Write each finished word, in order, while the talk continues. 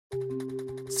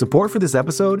Support for this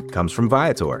episode comes from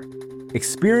Viator.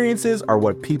 Experiences are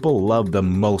what people love the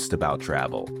most about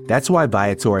travel. That's why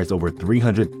Viator has over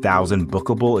 300,000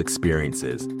 bookable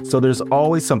experiences, so there's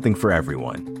always something for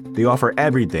everyone. They offer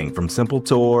everything from simple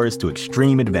tours to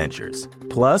extreme adventures.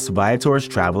 Plus, Viator's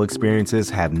travel experiences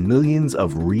have millions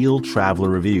of real traveler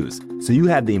reviews, so you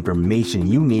have the information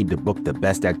you need to book the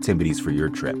best activities for your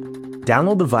trip.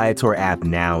 Download the Viator app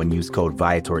now and use code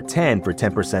Viator10 for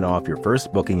 10% off your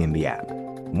first booking in the app.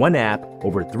 One app,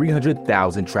 over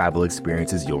 300,000 travel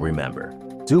experiences you'll remember.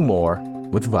 Do more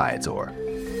with Viator.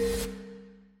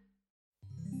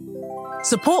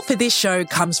 Support for this show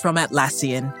comes from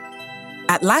Atlassian.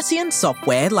 Atlassian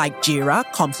software like Jira,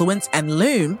 Confluence, and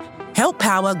Loom help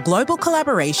power global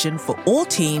collaboration for all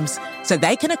teams so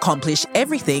they can accomplish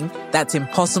everything that's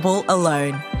impossible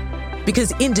alone.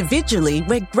 Because individually,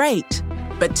 we're great,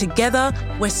 but together,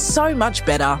 we're so much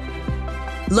better.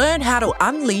 Learn how to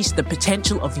unleash the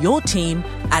potential of your team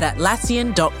at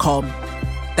Atlassian.com.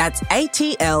 That's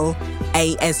Atlassian.com.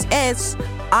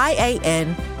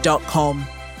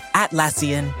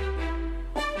 Atlassian.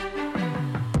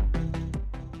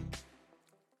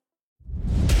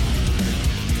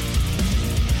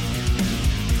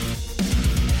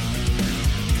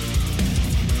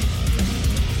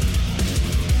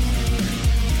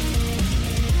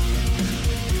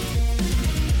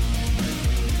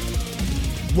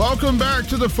 Welcome back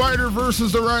to The Fighter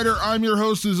versus the Writer. I'm your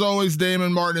host, as always,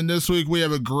 Damon Martin. And this week we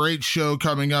have a great show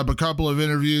coming up, a couple of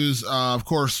interviews. Of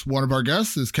course, one of our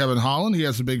guests is Kevin Holland. He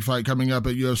has a big fight coming up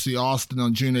at UFC Austin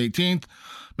on June 18th.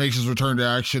 Makes his return to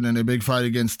action in a big fight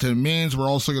against Tim Means. We're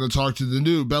also going to talk to the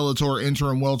new Bellator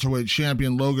interim welterweight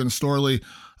champion, Logan Storley.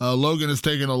 Logan has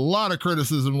taken a lot of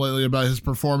criticism lately about his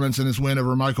performance and his win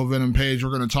over Michael Venom Page.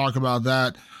 We're going to talk about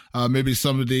that. Maybe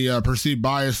some of the perceived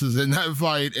biases in that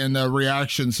fight and the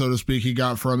reaction, so to speak, he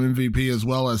got from MVP as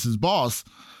well as his boss,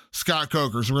 Scott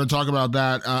Coker. So we're going to talk about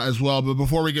that as well. But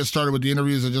before we get started with the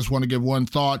interviews, I just want to give one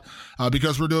thought.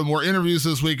 Because we're doing more interviews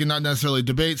this week and not necessarily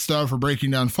debate stuff or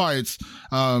breaking down fights,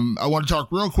 I want to talk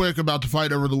real quick about the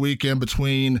fight over the weekend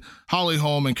between Holly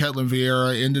Holm and Ketlen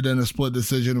Vieira. Ended in a split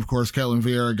decision. Of course, Ketlen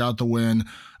Vieira got the win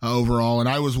overall, and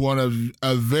I was one of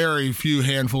a very few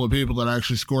handful of people that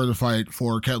actually scored the fight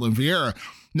for Ketlen Vieira.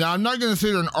 Now, I'm not going to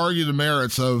sit here and argue the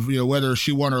merits of whether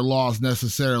she won or lost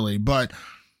necessarily, but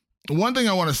one thing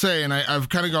I want to say, and I've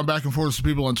kind of gone back and forth with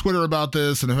people on Twitter about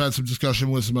this, and I've had some discussion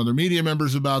with some other media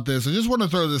members about this. I just want to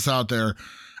throw this out there.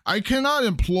 I cannot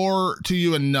implore to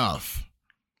you enough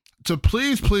to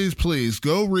please, please, please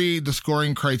go read the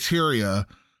scoring criteria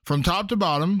from top to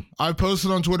bottom. I've posted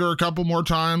on Twitter a couple more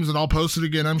times, and I'll post it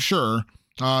again, I'm sure.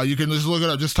 You can just look it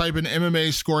up. Just type in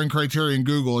MMA scoring criteria in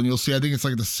Google, and you'll see, I think it's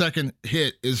like the second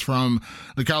hit is from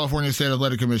the California State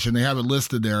Athletic Commission. They have it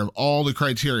listed there of all the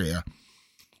criteria.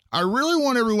 I really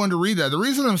want everyone to read that. The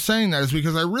reason I'm saying that is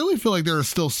because I really feel like there is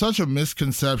still such a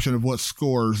misconception of what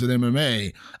scores in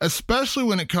MMA, especially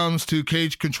when it comes to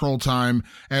cage control time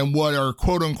and what are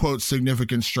quote-unquote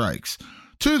significant strikes.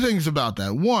 Two things about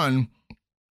that. One,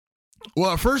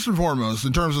 well, first and foremost,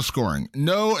 in terms of scoring,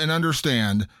 know and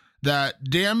understand that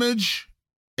damage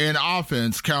and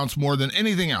offense counts more than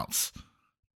anything else.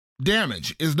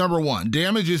 Damage is number one.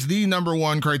 Damage is the number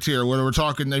one criteria, whether we're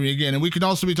talking, again, and we can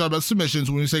also be talking about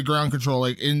submissions when we say ground control,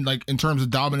 like in terms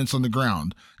of dominance on the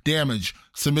ground. Damage,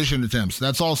 submission attempts,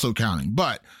 that's also counting.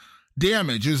 But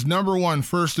damage is number one,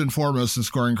 first and foremost, in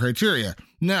scoring criteria.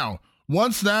 Now,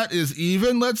 once that is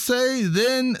even, let's say,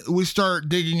 then we start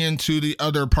digging into the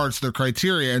other parts of the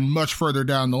criteria, and much further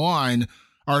down the line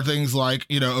are things like,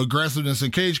 aggressiveness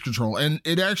and cage control. And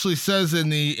it actually says in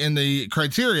the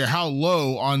criteria how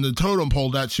low on the totem pole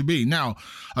that should be. Now,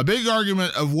 a big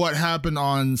argument of what happened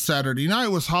on Saturday night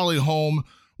was Holly Holm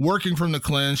working from the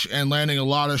clinch and landing a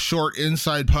lot of short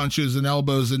inside punches and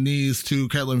elbows and knees to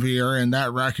Ketlen Vieira, and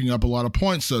that racking up a lot of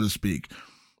points, so to speak.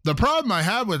 The problem I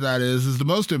have with that is the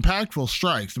most impactful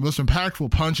strikes, the most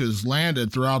impactful punches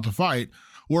landed throughout the fight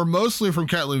were mostly from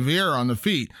Ketlen Vieira on the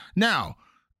feet. Now,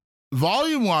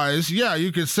 volume-wise, yeah,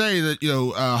 you could say that,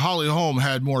 Holly Holm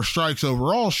had more strikes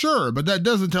overall, sure, but that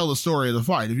doesn't tell the story of the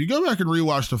fight. If you go back and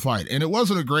rewatch the fight, and it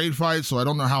wasn't a great fight, so I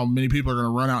don't know how many people are going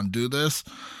to run out and do this,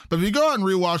 but if you go out and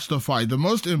rewatch the fight, the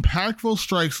most impactful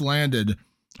strikes landed,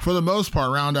 for the most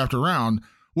part, round after round,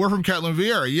 were from Ketlen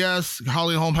Vieira. Yes,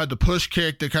 Holly Holm had the push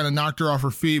kick that kind of knocked her off her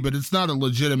feet, but it's not a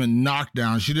legitimate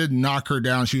knockdown. She didn't knock her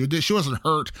down. She wasn't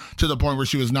hurt to the point where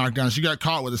she was knocked down. She got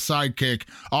caught with a side kick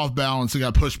off balance and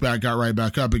got pushed back, got right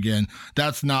back up again.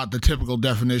 That's not the typical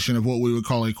definition of what we would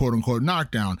call a quote-unquote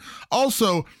knockdown.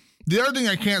 Also, The other thing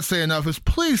I can't say enough is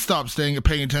please stop paying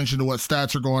attention to what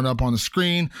stats are going up on the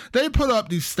screen. They put up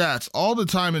these stats all the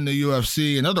time in the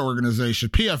UFC and other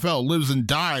organizations. PFL lives and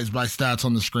dies by stats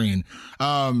on the screen.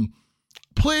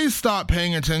 Please stop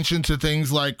paying attention to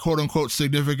things like quote-unquote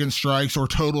significant strikes or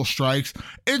total strikes.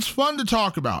 It's fun to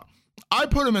talk about. I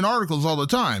put them in articles all the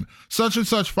time. Such and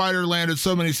such fighter landed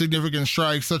so many significant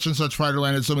strikes. Such and such fighter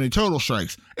landed so many total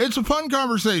strikes. It's a fun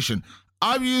conversation.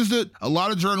 I've used it, a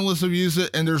lot of journalists have used it,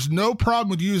 and there's no problem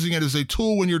with using it as a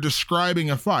tool when you're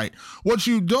describing a fight. What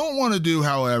you don't want to do,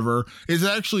 however, is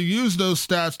actually use those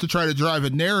stats to try to drive a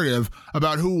narrative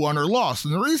about who won or lost.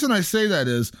 And the reason I say that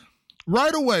is,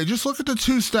 right away, just look at the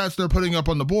two stats they're putting up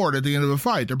on the board at the end of a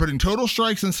fight. They're putting total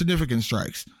strikes and significant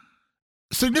strikes.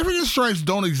 Significant strikes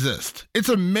don't exist. It's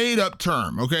a made-up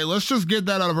term, okay? Let's just get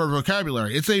that out of our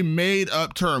vocabulary. It's a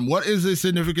made-up term. What is a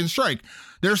significant strike?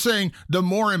 They're saying the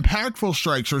more impactful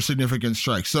strikes are significant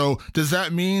strikes. So does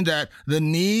that mean that the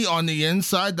knee on the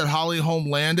inside that Holly Holm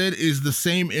landed is the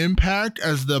same impact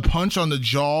as the punch on the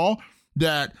jaw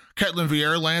that Ketlen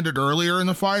Vieira landed earlier in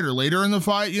the fight or later in the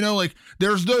fight? You know, like,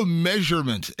 there's no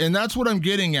measurement. And that's what I'm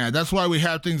getting at. That's why we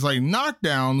have things like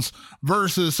knockdowns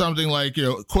versus something like, you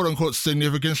know, quote unquote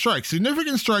significant strikes.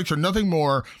 Significant strikes are nothing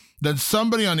more than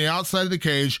somebody on the outside of the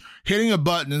cage hitting a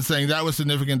button and saying that was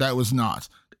significant, that was not.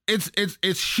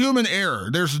 It's human error.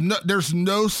 There's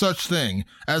no such thing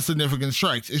as significant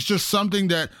strikes. It's just something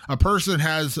that a person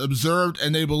has observed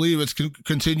and they believe it's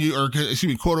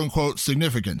quote unquote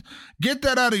significant. Get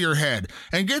that out of your head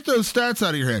and get those stats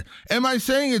out of your head. Am I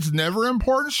saying it's never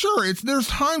important? Sure. There's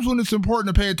times when it's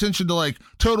important to pay attention to like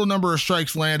total number of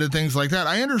strikes landed, things like that.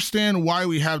 I understand why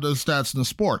we have those stats in the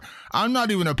sport. I'm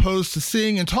not even opposed to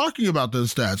seeing and talking about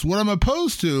those stats. What I'm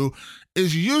opposed to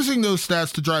is using those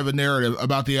stats to drive a narrative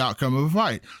about the outcome of a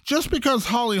fight. Just because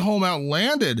Holly Holm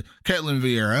outlanded Ketlen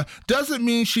Vieira doesn't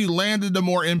mean she landed the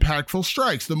more impactful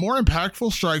strikes. The more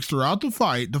impactful strikes throughout the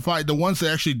fight, the ones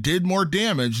that actually did more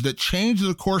damage, that changed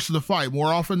the course of the fight more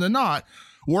often than not,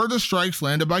 were the strikes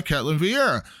landed by Ketlen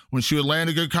Vieira. When she would land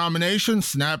a good combination,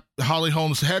 snap Holly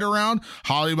Holm's head around,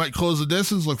 Holly might close the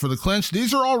distance, look for the clinch.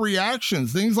 These are all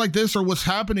reactions. Things like this are what's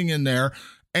happening in there.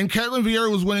 And Ketlen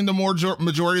Vieira was winning the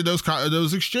majority of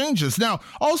those exchanges. Now,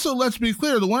 also, let's be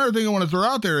clear. The one other thing I want to throw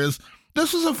out there is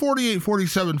this was a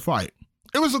 48-47 fight.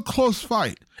 It was a close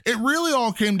fight. It really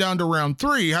all came down to round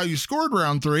three, how you scored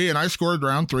round three, and I scored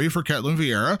round three for Ketlen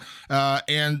Vieira.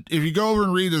 And if you go over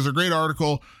and read, there's a great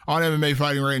article on MMA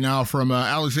Fighting right now from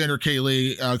Alexander K.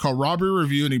 Lee called Robbery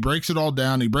Review, and he breaks it all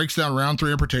down. He breaks down round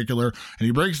three in particular, and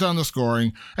he breaks down the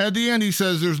scoring. And at the end, he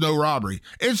says there's no robbery.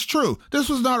 It's true. This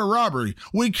was not a robbery.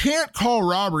 We can't call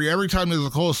robbery every time there's a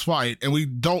close fight, and we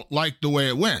don't like the way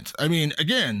it went. I mean,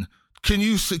 again, Can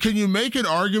you make an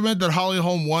argument that Holly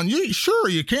Holm won? Sure,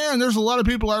 you can. There's a lot of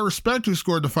people I respect who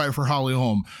scored the fight for Holly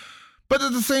Holm. But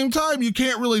at the same time, you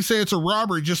can't really say it's a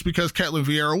robbery just because Ketlen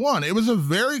Vieira won. It was a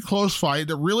very close fight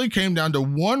that really came down to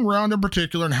one round in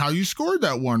particular and how you scored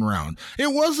that one round.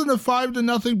 It wasn't a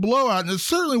 5-0 blowout, and it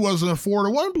certainly wasn't a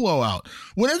 4-1 blowout.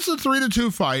 When it's a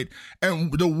 3-2 fight,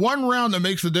 and the one round that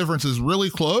makes the difference is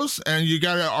really close, and you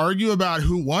got to argue about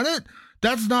who won it,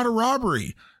 that's not a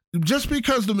robbery. Just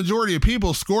because the majority of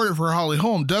people scored it for Holly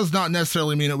Holm does not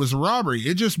necessarily mean it was a robbery.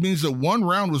 It just means that one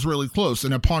round was really close.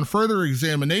 And upon further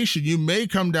examination, you may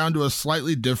come down to a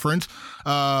slightly different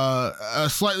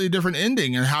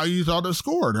ending in how you thought it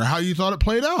scored or how you thought it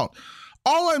played out.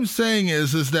 All I'm saying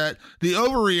is that the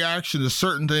overreaction to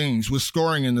certain things with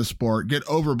scoring in the sport get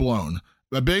overblown.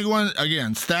 A big one,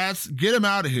 again, stats, get them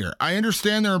out of here. I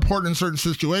understand they're important in certain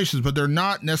situations, but they're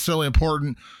not necessarily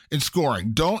important in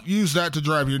scoring. Don't use that to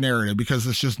drive your narrative because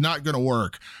it's just not going to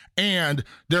work. And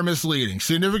they're misleading.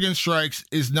 Significant strikes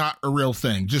is not a real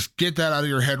thing. Just get that out of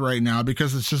your head right now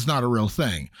because it's just not a real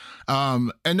thing.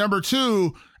 And number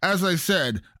two, as I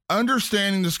said,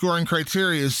 understanding the scoring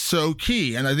criteria is so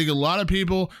key. And I think a lot of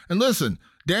people, and listen,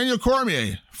 Daniel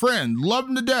Cormier, friend, love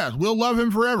him to death. We'll love him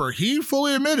forever. He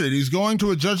fully admitted he's going to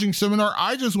a judging seminar.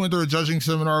 I just went to a judging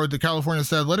seminar with the California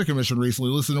State Athletic Commission recently.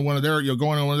 Listen to one of their,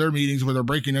 going to one of their meetings where they're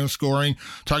breaking down scoring,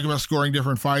 talking about scoring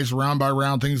different fights, round by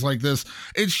round, things like this.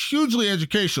 It's hugely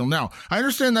educational. Now, I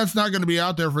understand that's not going to be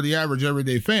out there for the average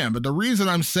everyday fan, but the reason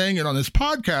I'm saying it on this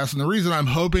podcast and the reason I'm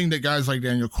hoping that guys like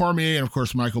Daniel Cormier and, of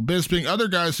course, Michael Bisping, other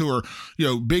guys who are,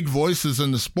 big voices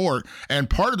in the sport and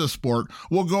part of the sport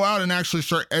will go out and actually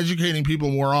start educating people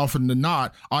more often than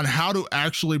not on how to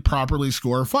actually properly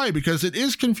score a fight, because it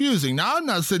is confusing. Now, I'm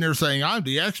not sitting there saying I'm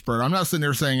the expert. I'm not sitting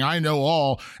there saying I know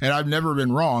all and I've never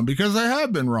been wrong, because I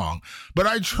have been wrong. But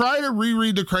I try to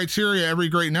reread the criteria every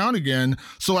great now and again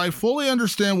so I fully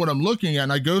understand what I'm looking at.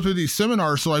 And I go through these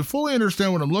seminars so I fully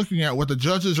understand what I'm looking at, what the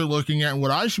judges are looking at, and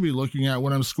what I should be looking at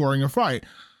when I'm scoring a fight.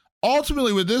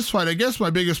 Ultimately, with this fight, I guess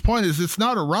my biggest point is it's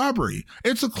not a robbery.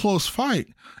 It's a close fight.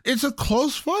 It's a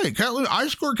close fight. I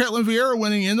scored Ketlen Vieira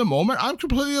winning in the moment. I'm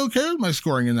completely okay with my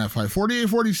scoring in that fight.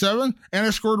 48-47, and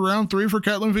I scored round 3 for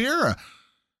Ketlen Vieira.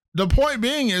 The point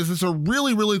being is it's a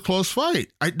really, really close fight.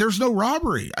 There's no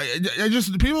robbery.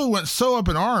 The people went so up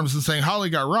in arms and saying Holly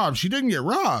got robbed. She didn't get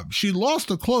robbed. She lost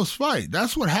a close fight.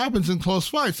 That's what happens in close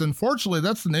fights. Unfortunately,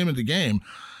 that's the name of the game.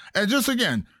 And just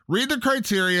again, read the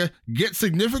criteria, get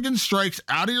significant strikes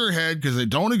out of your head because they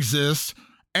don't exist.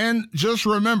 And just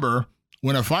remember,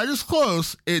 when a fight is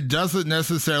close, it doesn't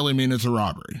necessarily mean it's a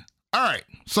robbery. All right.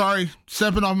 Sorry,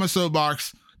 stepping off my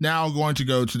soapbox. Now going to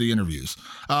go to the interviews.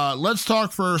 Let's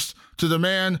talk first to the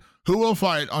man who will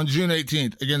fight on June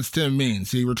 18th against Tim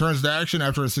Means. He returns to action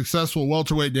after a successful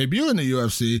welterweight debut in the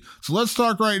UFC. So let's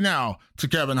talk right now to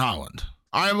Kevin Holland.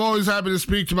 I am always happy to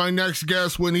speak to my next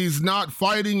guest when he's not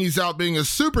fighting. He's out being a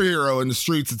superhero in the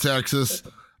streets of Texas.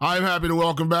 I'm happy to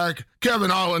welcome back Kevin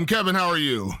Holland. Kevin, how are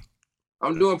you?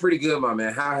 I'm doing pretty good, my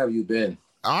man. How have you been?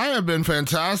 I have been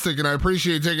fantastic, and I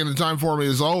appreciate taking the time for me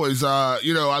as always.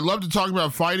 I'd love to talk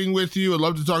about fighting with you. I'd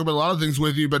love to talk about a lot of things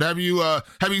with you, but have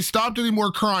you stopped any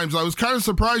more crimes? I was kind of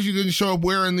surprised you didn't show up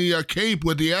wearing the cape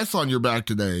with the S on your back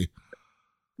today.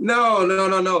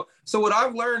 No. So what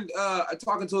I've learned,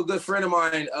 talking to a good friend of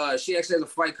mine, she actually has a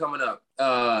fight coming up,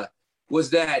 was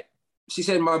that she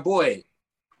said, my boy,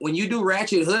 when you do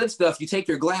ratchet hood stuff, you take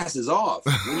your glasses off.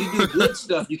 When you do good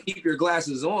stuff, you keep your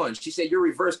glasses on. She said, you're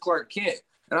reverse Clark Kent.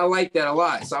 And I like that a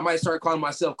lot. So I might start calling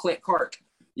myself Clint Clark.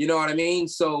 You know what I mean?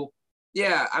 So,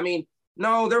 yeah, I mean,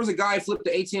 no, there was a guy flipped the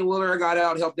 18-wheeler. I got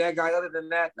out, helped that guy. Other than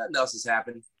that, nothing else has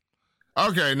happened.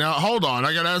 Okay, now hold on.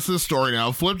 I got to ask this story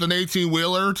now. Flipped an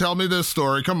 18-wheeler? Tell me this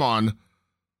story. Come on.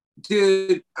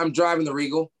 Dude, I'm driving the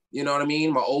Regal. You know what I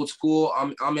mean? My old school.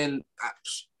 I'm in,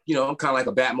 I'm kind of like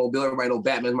a Batmobile. Everybody know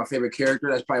Batman's my favorite character.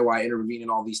 That's probably why I intervene in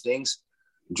all these things.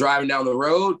 Driving down the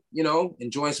road,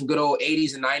 enjoying some good old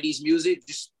 80s and 90s music,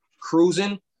 just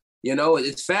cruising.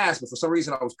 It's fast, but for some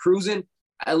reason I was cruising.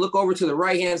 I look over to the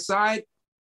right-hand side.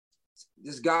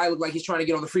 This guy looked like he's trying to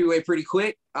get on the freeway pretty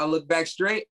quick. I look back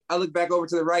straight. I look back over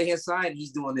to the right-hand side, and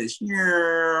he's doing this,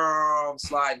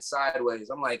 sliding sideways.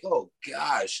 I'm like, oh,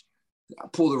 gosh. I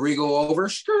pull the Regal over.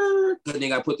 Good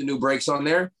thing I put the new brakes on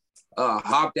there.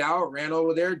 Hopped out, ran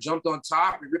over there, jumped on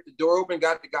top. We ripped the door open,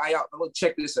 got the guy out. Look,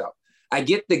 check this out. I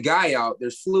get the guy out.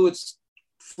 There's fluids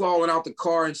falling out the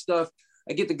car and stuff.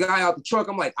 I get the guy out the truck.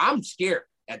 I'm like, I'm scared.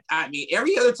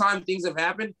 Every other time things have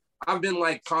happened, I've been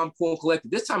like calm, cool, collected.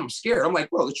 This time I'm scared. I'm like,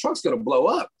 bro, the truck's going to blow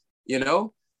up,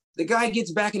 The guy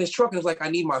gets back in his truck and is like, I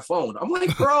need my phone. I'm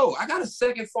like, bro, I got a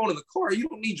second phone in the car. You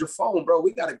don't need your phone, bro.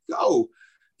 We got to go.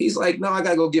 He's like, no, I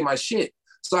got to go get my shit.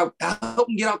 So I help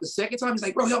him get out the second time. He's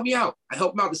like, bro, help me out. I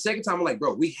help him out the second time. I'm like,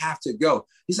 bro, we have to go.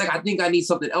 He's like, I think I need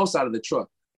something else out of the truck.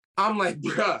 I'm like,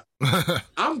 bruh,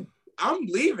 I'm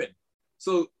leaving.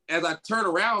 So as I turn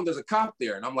around, there's a cop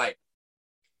there. And I'm like,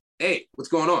 hey, what's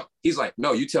going on? He's like,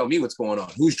 no, you tell me what's going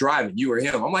on. Who's driving, you or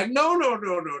him? I'm like, no.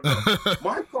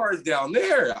 My car is down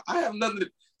there. I have nothing to...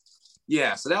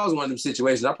 Yeah, so that was one of them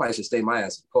situations. I probably should stay my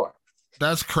ass in the car.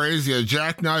 That's crazy. A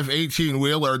jackknife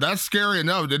 18-wheeler. That's scary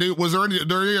enough. Was there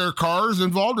any other cars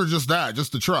involved or just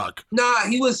the truck? Nah,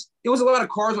 it was a lot of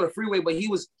cars on the freeway, but he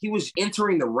was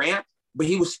entering the ramp, but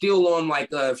he was still on like,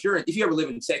 if you ever live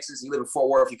in Texas, you live in Fort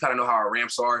Worth, you kind of know how our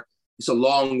ramps are. It's a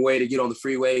long way to get on the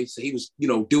freeway. So he was,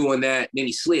 doing that. And then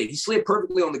he slid. He slid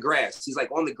perfectly on the grass. He's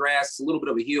like on the grass, it's a little bit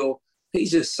of a hill.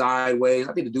 He's just sideways.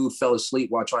 I think the dude fell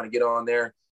asleep while trying to get on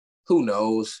there. Who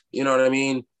knows? You know what I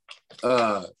mean?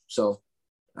 So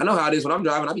I know how it is when I'm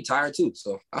driving. I be tired too.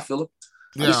 So I feel it.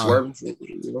 Yeah. Swerving,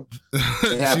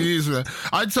 Jeez, man.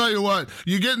 I tell you what,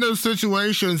 you get in those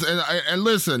situations, and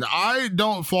listen, I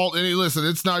don't fault any. Listen,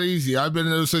 it's not easy. I've been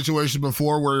in those situations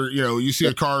before where you see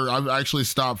a car. I've actually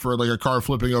stopped for like a car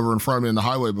flipping over in front of me on the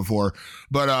highway before,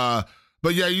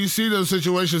 but yeah, you see those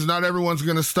situations. Not everyone's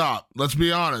gonna stop. Let's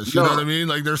be honest. You know what I mean?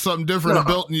 Like there's something different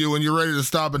built in you when you're ready to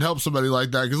stop and help somebody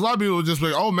like that. Because a lot of people will just be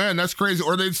like, "Oh man, that's crazy,"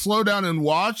 or they'd slow down and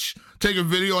watch, take a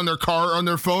video on their car, on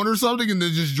their phone or something, and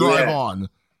then just drive on.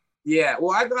 Yeah,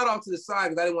 well, I got off to the side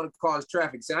because I didn't want to cause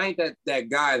traffic. See, I ain't that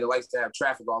guy that likes to have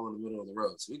traffic all in the middle of the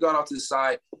road. So we got off to the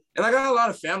side, and I got a lot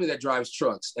of family that drives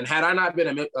trucks. And had I not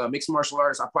been a mixed martial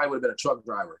artist, I probably would have been a truck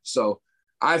driver. So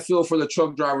I feel for the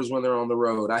truck drivers when they're on the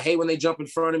road. I hate when they jump in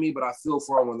front of me, but I feel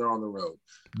for them when they're on the road.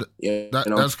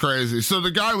 That's crazy. So the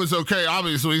guy was okay.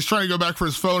 Obviously, he's trying to go back for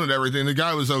his phone and everything. The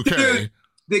guy was okay.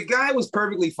 The guy was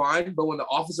perfectly fine, but when the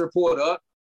officer pulled up,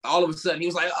 all of a sudden he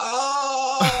was like,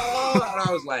 "Oh!" and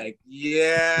I was like,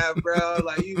 "Yeah, bro,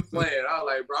 like you playing?" I was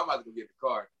like, "Bro, I'm about to go get the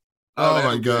car." Oh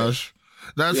my gosh,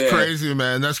 that's crazy,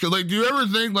 man. That's good. Like, do you ever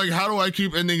think like, how do I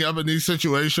keep ending up in these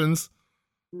situations?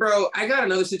 Bro, I got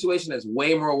another situation that's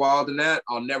way more wild than that.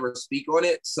 I'll never speak on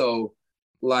it. So,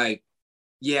 like,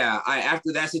 yeah,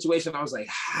 after that situation, I was like,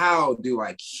 how do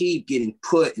I keep getting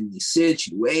put in these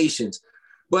situations?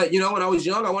 But, you know, when I was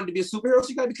young, I wanted to be a superhero, so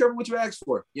you got to be careful what you ask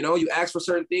for. You know, you ask for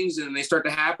certain things, and they start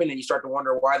to happen, and you start to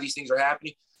wonder why these things are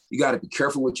happening. You got to be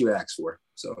careful what you ask for.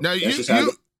 So now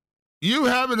you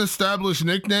have an established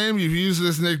nickname. You've used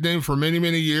this nickname for many,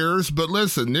 many years. But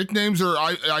listen, nicknames are,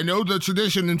 I know the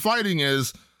tradition in fighting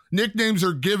is nicknames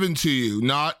are given to you,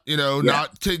 not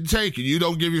taken. You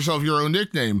don't give yourself your own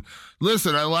nickname.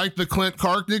 Listen, I like the Clint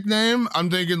Clark nickname. I'm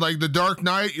thinking like the Dark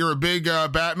Knight. You're a big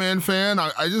Batman fan.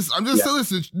 I'm just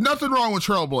listen, nothing wrong with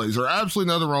Trailblazer.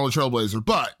 Absolutely nothing wrong with Trailblazer.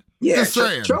 But just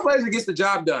saying. Trailblazer gets the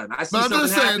job done. I see something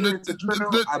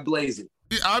happening, I blaze it.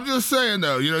 I'm just saying,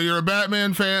 though, you know, you're a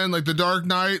Batman fan, like the Dark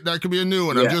Knight, that could be a new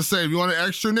one. Yeah. I'm just saying, if you want an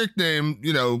extra nickname,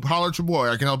 you know, holler at your boy.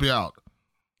 I can help you out.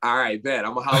 All right, bet.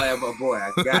 I'm going to holler at my boy.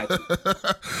 I got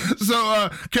you. So,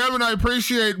 Kevin, I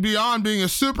appreciate beyond being a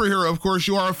superhero, of course,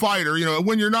 you are a fighter. You know,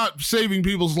 when you're not saving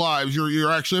people's lives,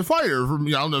 you're actually a fighter. I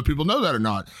don't know if people know that or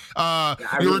not.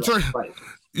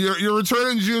 You're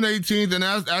returning June 18th, and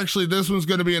actually this one's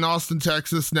going to be in Austin,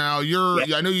 Texas now.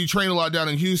 I know you train a lot down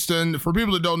in Houston. For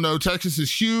people that don't know, Texas is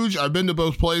huge. I've been to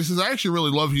both places. I actually really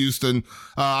love Houston.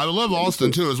 I love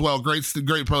Austin, too, as well. Great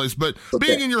place. But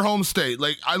being in your home state,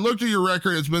 like I looked at your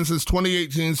record. It's been since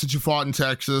 2018 since you fought in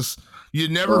Texas. You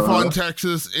never fought in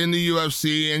Texas in the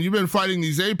UFC, and you've been fighting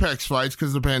these Apex fights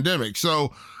because of the pandemic.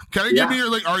 So can I give me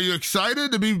your, like, are you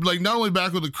excited to be, like, not only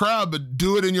back with the crowd, but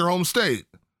do it in your home state?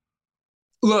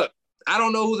 Look, I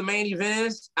don't know who the main event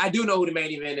is. I do know who the main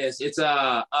event is. It's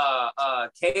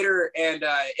Cater and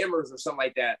Emmers or something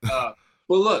like that. But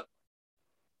look,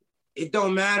 it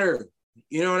don't matter.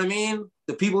 You know what I mean?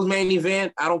 The people's main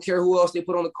event, I don't care who else they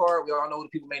put on the card. We all know who the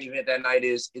people's main event that night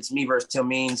is. It's me versus Tim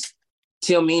Means.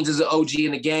 Tim Means is an OG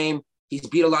in the game. He's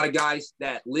beat a lot of guys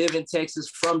that live in Texas,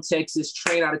 from Texas,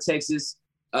 train out of Texas.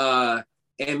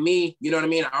 And me, you know what I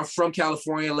mean? I'm from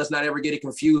California. Let's not ever get it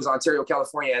confused. Ontario,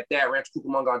 California at that. Rancho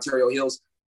Cucamonga, Ontario Hills.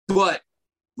 But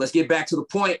let's get back to the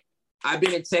point. I've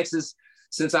been in Texas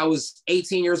since I was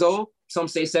 18 years old. Some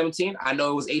say 17. I know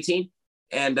it was 18.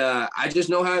 And I just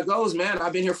know how it goes, man.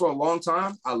 I've been here for a long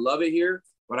time. I love it here.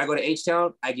 When I go to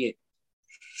H-Town, I get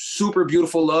super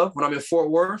beautiful love. When I'm in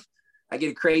Fort Worth, I get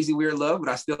a crazy, weird love, but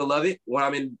I still love it. When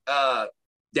I'm in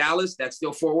Dallas, that's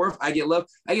still Fort Worth. I get love.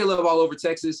 I get love all over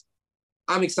Texas.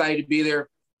 I'm excited to be there.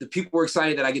 The people are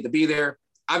excited that I get to be there.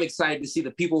 I'm excited to see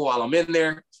the people while I'm in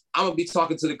there. I'm going to be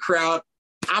talking to the crowd.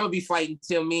 I'm going to be fighting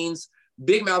Tim Means.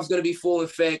 Big Mouth's going to be full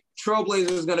effect.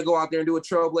 Trailblazer is going to go out there and do what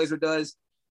Trailblazer does.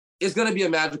 It's going to be a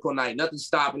magical night. Nothing's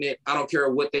stopping it. I don't care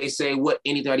what they say, what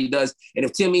anybody does. And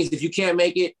if Tim Means, if you can't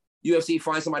make it, UFC,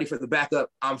 find somebody for the backup.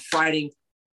 I'm fighting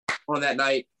on that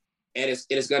night. And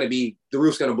it's going to be, the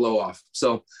roof's going to blow off.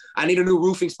 So I need a new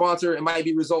roofing sponsor. It might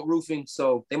be Result Roofing.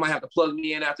 So they might have to plug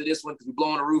me in after this one because we're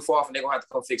blowing the roof off and they're going to have to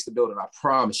come fix the building. I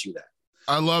promise you that.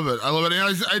 I love it.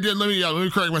 And I did. Let me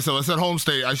correct myself. I said home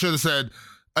state. I should have said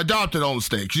adopted home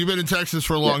state because you've been in Texas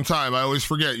for a long time. I always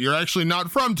forget. You're actually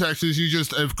not from Texas. You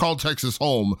just have called Texas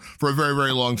home for a very,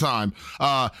 very long time.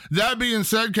 That being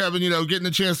said, Kevin, getting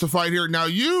a chance to fight here. Now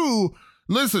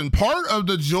listen, part of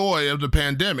the joy of the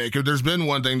pandemic, if there's been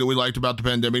one thing that we liked about the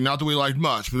pandemic, not that we liked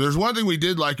much, but there's one thing we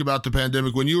did like about the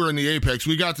pandemic. When you were in the Apex,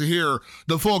 we got to hear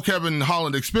the full Kevin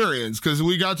Holland experience because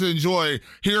we got to enjoy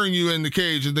hearing you in the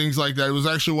cage and things like that. It was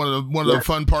actually one of the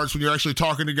fun parts when you're actually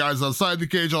talking to guys outside the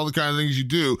cage, all the kind of things you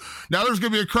do. Now there's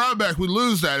going to be a crowd back. We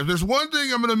lose that. If there's one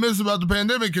thing I'm going to miss about the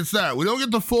pandemic, it's that. We don't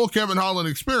get the full Kevin Holland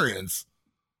experience.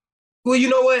 Well, you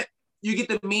know what? You get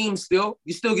the memes still.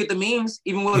 You still get the memes.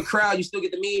 Even with a crowd, you still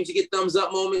get the memes. You get thumbs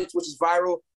up moments, which is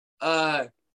viral.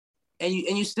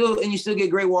 And you still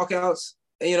get great walkouts,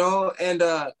 and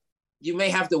you may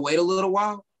have to wait a little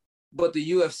while, but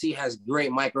the UFC has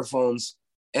great microphones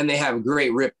and they have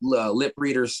great lip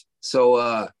readers. So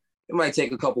it might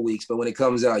take a couple weeks, but when it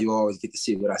comes out, you always get to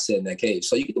see what I said in that cage.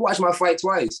 So you get to watch my fight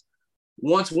twice.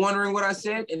 Once wondering what I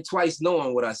said and twice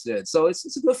knowing what I said. So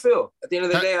it's a good feel. At the end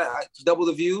of the day, I double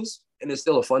the views and it's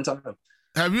still a fun time.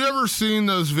 Have you ever seen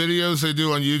those videos they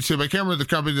do on YouTube? I can't remember the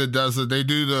company that does it. They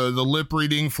do the lip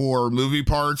reading for movie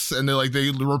parts, and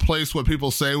they replace what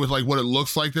people say with like what it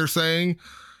looks like they're saying.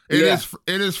 It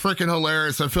is freaking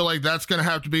hilarious. I feel like that's going to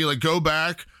have to be like, go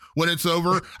back when it's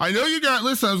over. I know you got,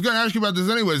 listen, I was going to ask you about this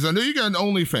anyways. I know you got an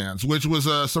OnlyFans, which was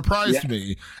a surprise to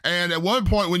me. And at one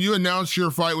point when you announced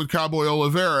your fight with Cowboy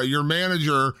Oliveira, your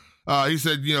manager, he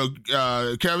said,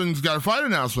 Kevin's got a fight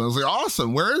announcement. I was like,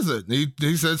 awesome. Where is it? And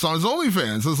he said it's on his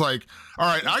OnlyFans. I was like, all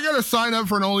right, I got to sign up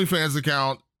for an OnlyFans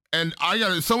account. And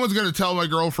someone's going to tell my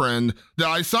girlfriend that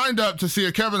I signed up to see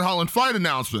a Kevin Holland fight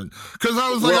announcement. Cause I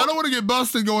was like, I don't want to get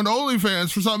busted going to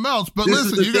OnlyFans for something else. But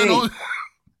listen, you got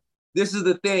This is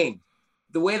the thing.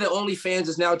 The way that OnlyFans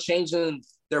is now changing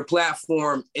their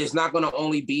platform is not going to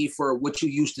only be for what you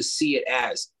used to see it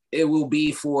as. It will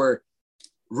be for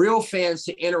real fans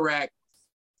to interact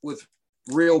with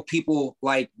real people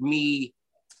like me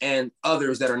and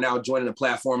others that are now joining the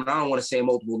platform. And I don't want to say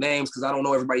multiple names because I don't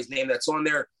know everybody's name that's on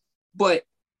there. But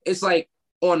it's like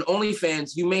on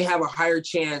OnlyFans, you may have a higher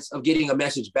chance of getting a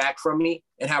message back from me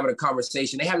and having a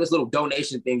conversation. They have this little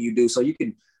donation thing you do. So you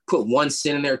can put 1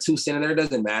 cent in there, 2 cents in there, it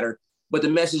doesn't matter. But the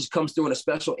message comes through in a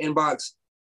special inbox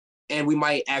and we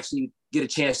might actually get a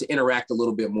chance to interact a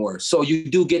little bit more. So you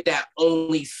do get that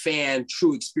OnlyFans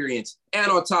true experience.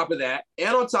 And on top of that,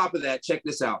 check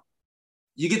this out.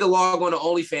 You get to log on to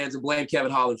OnlyFans and blame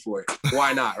Kevin Holland for it.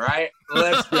 Why not, right?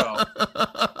 Let's go.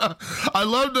 I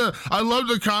love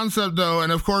the concept though,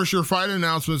 and of course your fight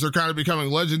announcements are kind of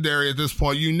becoming legendary at this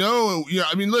point.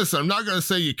 I mean, listen, I'm not going to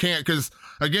say you can't because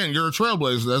again, you're a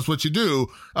trailblazer. That's what you do.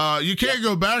 You can't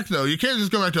go back though. You can't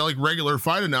just go back to like regular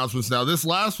fight announcements now. This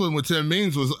last one with Tim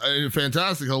Means was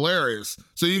fantastic, hilarious.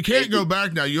 So you can't go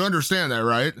back now. You understand that,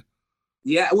 right?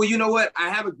 Yeah, well, you know what?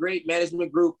 I have a great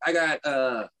management group. I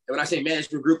got, when I say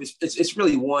management group, it's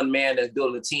really one man that's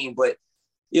building a team. But,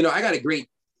 I got a great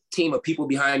team of people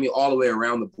behind me all the way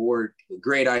around the board, with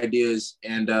great ideas.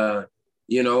 And,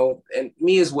 and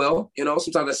me as well.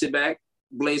 Sometimes I sit back,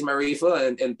 blaze my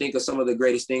reefer and think of some of the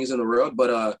greatest things in the world.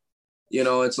 But,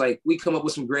 it's like we come up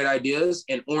with some great ideas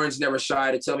and Oren's never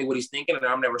shy to tell me what he's thinking and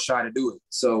I'm never shy to do it.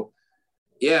 So,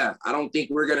 yeah, I don't think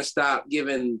we're going to stop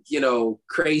giving,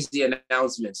 crazy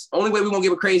announcements. Only way we won't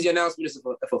give a crazy announcement is if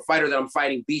a fighter that I'm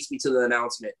fighting beats me to the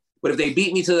announcement. But if they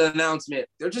beat me to the announcement,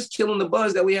 they're just killing the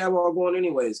buzz that we have all going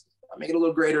anyways. I make it a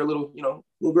little greater, a little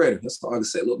greater. That's all I can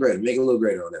say, a little greater. Make it a little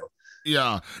greater on that one.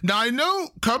 Yeah. Now, I know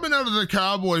coming out of the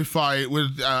Cowboy fight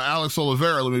with Alex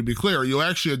Oliveira, let me be clear, you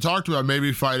actually had talked about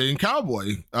maybe fighting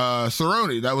Cowboy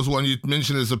Cerrone. That was one you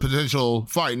mentioned as a potential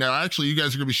fight. Now, actually, you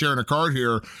guys are going to be sharing a card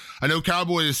here. I know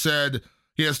Cowboy has said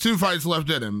he has 2 fights left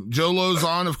in him. Joe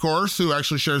Lozon, of course, who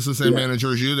actually shares the same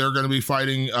manager as you. They're going to be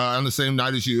fighting on the same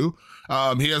night as you.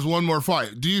 He has 1 more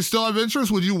fight. Do you still have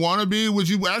interest? Would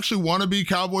you actually want to be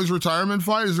Cowboy's retirement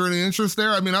fight? Is there any interest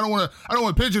there? I mean, I don't want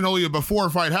to pigeonhole you before a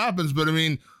fight happens, but I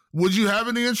mean, would you have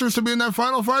any interest to be in that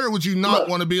final fight, or would you not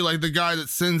want to be like the guy that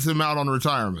sends him out on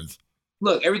retirement?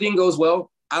 Look, everything goes well.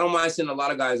 I don't mind sending a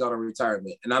lot of guys out on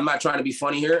retirement. And I'm not trying to be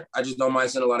funny here. I just don't mind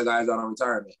sending a lot of guys out on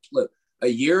retirement. Look, a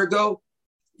year and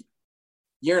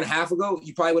a half ago,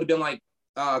 you probably would have been like,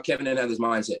 Kevin didn't have this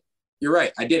mindset. You're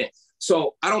right. I didn't.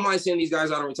 So I don't mind sending these guys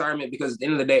out on retirement because at the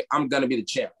end of the day, I'm going to be the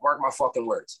champ. Mark my fucking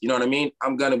words. You know what I mean?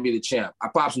 I'm going to be the champ. I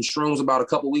popped some shrooms about a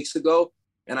couple weeks ago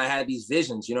and I had these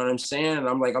visions, you know what I'm saying? And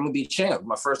I'm like, I'm going to be champ.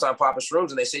 My first time popping shrooms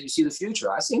and they said, you see the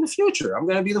future. I seen the future. I'm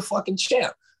going to be the fucking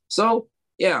champ. So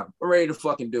yeah, I'm ready to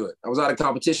fucking do it. I was out of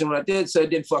competition when I did, so it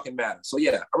didn't fucking matter. So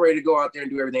yeah, I'm ready to go out there and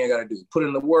do everything I got to do. Put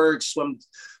in the work, swim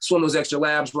those extra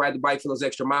laps, ride the bike for those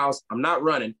extra miles. I'm not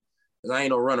running because I ain't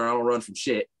no runner. I don't run from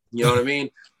shit. You know what I mean?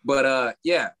 But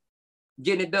yeah,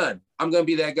 getting it done. I'm going to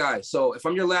be that guy. So if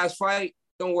I'm your last fight,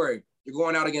 don't worry. You're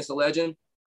going out against a legend.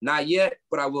 Not yet,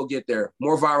 but I will get there.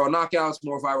 More viral knockouts,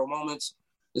 more viral moments.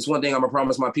 It's one thing I'm going to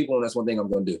promise my people, and that's one thing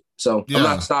I'm going to do. So I'm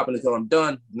not stopping until I'm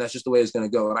done, and that's just the way it's going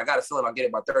to go. And I got a feeling I'll get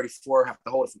it by 34. I have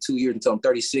to hold it for 2 years until I'm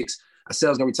 36. I said I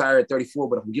was going to retire at 34,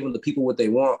 but if I'm giving the people what they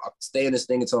want, I'll stay in this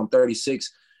thing until I'm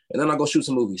 36, and then I'll go shoot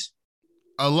some movies.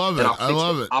 I love it. I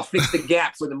love it. I'll fix the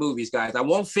gap for the movies, guys. I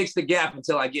won't fix the gap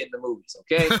until I get in the movies,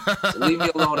 okay? So leave me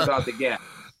alone about the gap.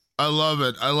 I love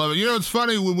it. I love it. You know, it's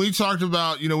funny when we talked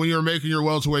about, when you were making your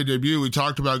welterweight debut, we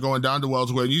talked about going down to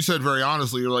welterweight. And you said very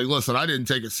honestly, you're like, listen, I didn't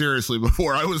take it seriously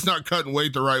before. I was not cutting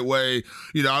weight the right way.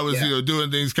 I was,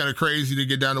 doing things kind of crazy to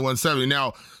get down to 170.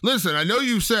 Now, listen, I know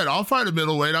you've said I'll fight a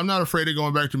middleweight. I'm not afraid of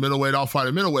going back to middleweight. I'll fight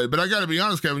a middleweight. But I got to be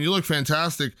honest, Kevin, you look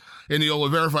fantastic in the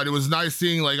Oliveira fight. It was nice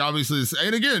seeing, like, obviously,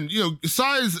 and again,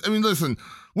 size. I mean, listen,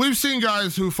 we've seen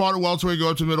guys who fought at welterweight go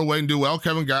up to middleweight and do well.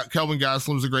 Kelvin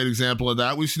Gastelum's a great example of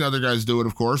that. We've seen other guys do it,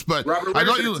 of course. But Robert I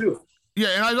thought Whittaker, too. Yeah,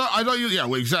 and I thought you, yeah,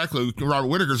 well, exactly. Robert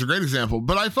Whittaker's a great example,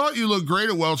 but I thought you looked great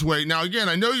at welterweight. Now, again,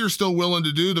 I know you're still willing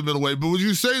to do the middleweight, but would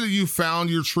you say that you found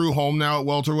your true home now at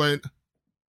welterweight?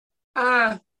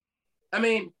 I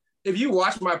mean, if you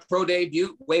watch my pro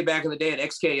debut way back in the day at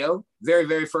XKO, very,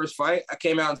 very first fight, I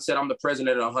came out and said I'm the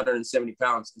president at 170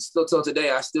 pounds. And still till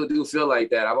today, I still do feel like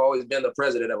that. I've always been the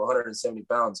president of 170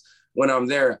 pounds. When I'm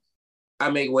there, I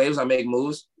make waves, I make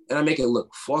moves, and I make it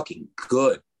look fucking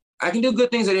good. I can do good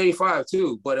things at 85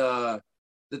 too, but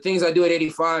the things I do at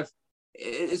 85,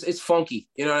 it's funky.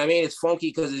 You know what I mean? It's funky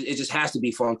because it just has to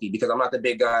be funky because I'm not the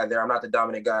big guy there. I'm not the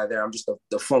dominant guy there. I'm just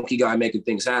the funky guy making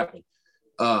things happen.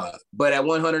 But at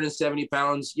 170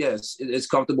 pounds, yes, it's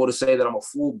comfortable to say that I'm a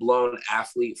full-blown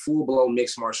athlete, full-blown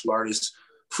mixed martial artist,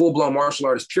 full-blown martial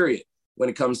artist, period, when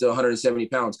it comes to 170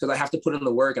 pounds, because I have to put in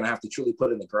the work and I have to truly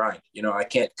put in the grind. You know, I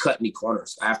can't cut any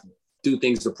corners. I have to do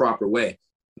things the proper way.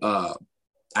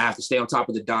 I have to stay on top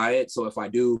of the diet. So if I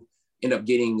do end up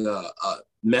getting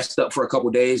messed up for a couple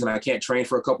of days and I can't train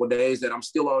for a couple of days, then I'm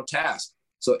still on task.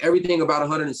 So everything about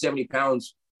 170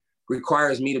 pounds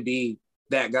requires me to be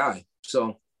that guy.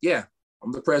 So yeah,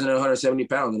 I'm the president of 170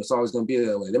 pounds and it's always going to be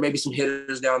that way. There may be some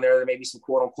hitters down there. There may be some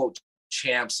quote unquote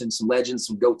champs and some legends,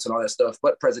 some goats and all that stuff,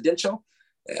 but presidential,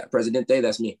 yeah, Presidente,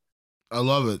 that's me. I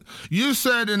love it. You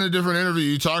said in a different interview,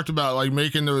 you talked about like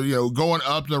making the, going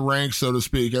up the ranks, so to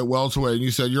speak, at welterweight. And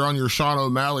you said you're on your Sean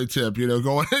O'Malley tip,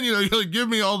 going in, you're like, give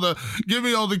me all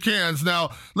the cans. Now,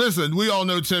 listen, we all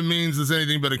know Tim Means is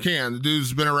anything but a can. The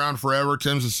dude's been around forever.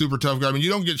 Tim's a super tough guy. I mean, you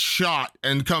don't get shot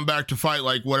and come back to fight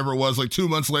like whatever it was, like 2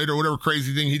 months later, whatever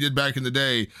crazy thing he did back in the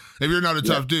day, if you're not a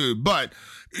tough dude. But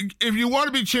if you want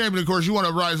to be champion, of course, you want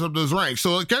to rise up those ranks.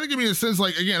 So it kind of give me a sense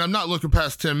like, again, I'm not looking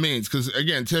past Tim Means because,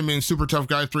 again, Tim Means, super tough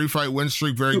guy, 3-fight win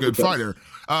streak, very good fighter.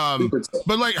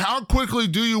 But, like, how quickly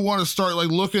do you want to start, like,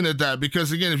 looking at that?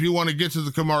 Because, again, if you want to get to the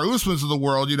Kamaru Usmans of the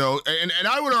world, and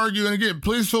I would argue, and again,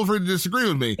 please feel free to disagree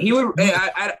with me. He would.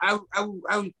 I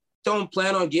don't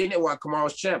plan on getting it while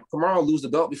Kamaru's champ. Kamaru will lose the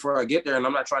belt before I get there, and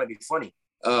I'm not trying to be funny.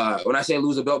 When I say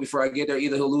lose the belt before I get there,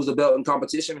 either he'll lose the belt in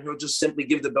competition or he'll just simply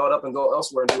give the belt up and go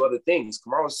elsewhere and do other things.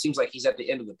 Kamaru seems like he's at the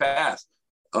end of the path.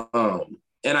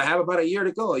 And I have about a year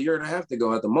to go, a year and a half to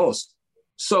go at the most.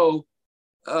 So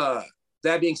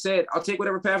that being said, I'll take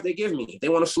whatever path they give me. If they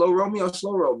want to slow roll me, I'll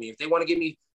slow roll me. If they want to give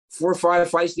me 4 or 5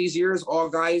 fights these years, all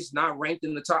guys not ranked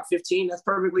in the top 15, that's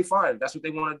perfectly fine. That's what they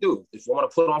want to do. If they want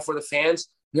to put on for the fans,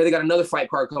 here they got another fight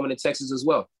card coming in Texas as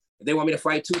well. If they want me to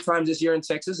fight 2 times this year in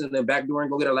Texas and then backdoor and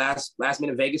go get a last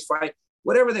minute Vegas fight,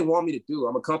 whatever they want me to do.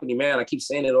 I'm a company man. I keep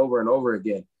saying it over and over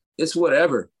again. It's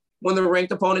whatever. When the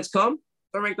ranked opponents come,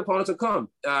 the ranked opponents will come.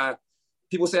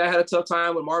 People say I had a tough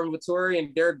time with Marvin Vettori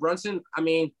and Derek Brunson. I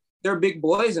mean, they're big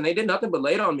boys and they did nothing but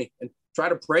laid on me and try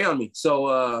to prey on me.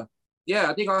 So, yeah,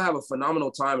 I think I'll have a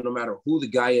phenomenal time no matter who the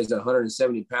guy is at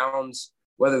 170 pounds,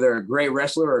 whether they're a great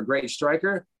wrestler or a great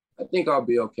striker. I think I'll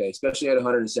be okay, especially at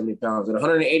 170 pounds. At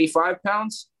 185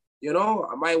 pounds,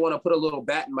 I might want to put a little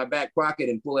bat in my back pocket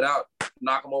and pull it out,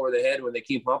 knock them over the head when they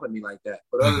keep humping me like that.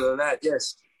 But other than that,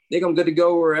 yes, I think I'm good to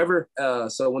go wherever.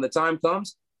 So when the time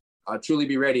comes, I'll truly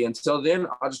be ready. Until then,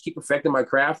 I'll just keep perfecting my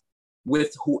craft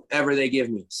with whoever they give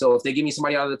me. So if they give me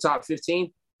somebody out of the top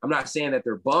 15, I'm not saying that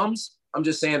they're bums. I'm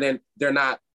just saying that they're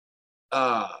not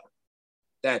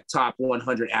that top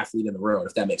 100 athlete in the world,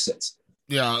 if that makes sense.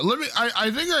 Yeah, I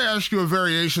think I asked you a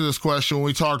variation of this question when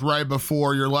we talked right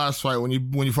before your last fight, when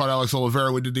you fought Alex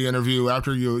Oliveira. We did the interview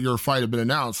after your fight had been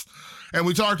announced. And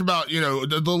we talked about,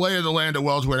 the lay of the land at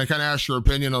welterweight. I kind of asked your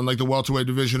opinion on like the welterweight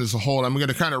division as a whole. And I'm going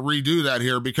to kind of redo that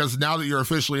here because now that you're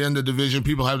officially in the division,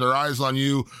 people have their eyes on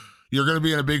you. You're going to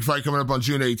be in a big fight coming up on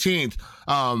June 18th.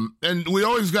 And we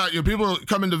always got, people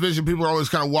come in division, people are always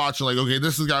kind of watching like, okay,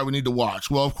 this is the guy we need to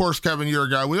watch. Well, of course, Kevin, you're a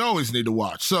guy we always need to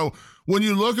watch. So when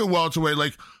you look at welterweight,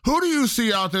 like, who do you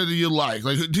see out there that you like?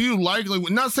 Like, do you like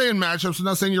not saying matchups, I'm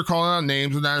not saying you're calling out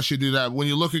names and that should do that. When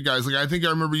you look at guys, like, I think I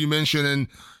remember you mentioning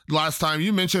last time,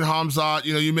 you mentioned Hamzat,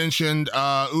 you mentioned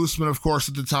Usman, of course,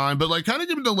 at the time, but like, kind of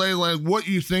give me the lay like what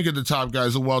you think of the top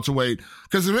guys at welterweight,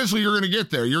 because eventually you're going to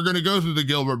get there. You're going to go through the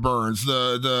Gilbert Burns,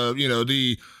 the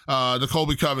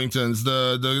Colby Covingtons,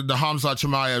 the Hamzat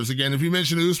Chimaevs. Again, if you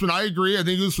mention Usman, I agree. I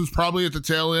think Usman's probably at the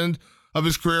tail end of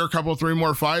his career, a couple, 3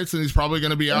 more fights, and he's probably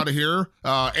going to be out of here.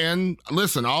 And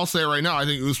listen, I'll say right now, I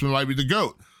think Usman might be the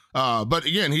GOAT. But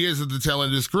again, he is at the tail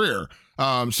end of his career.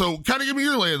 So kind of give me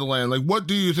your lay of the land. Like, what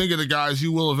do you think of the guys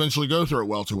you will eventually go through at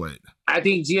welterweight? I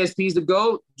think GSP's the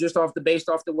GOAT, just based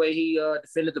off the way he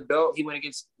defended the belt. He went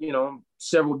against,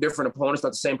 several different opponents,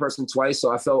 not the same person twice.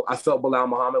 So I felt Bilal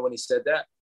Muhammad when he said that.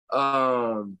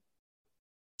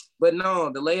 But no,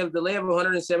 the lay of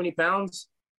 170 pounds,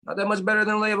 not that much better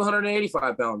than the lay of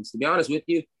 185 pounds, to be honest with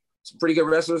you. Some pretty good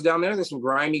wrestlers down there. There's some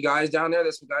grimy guys down there.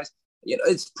 There's some guys,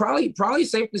 it's probably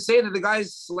safe to say that the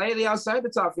guys slightly outside the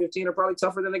top 15 are probably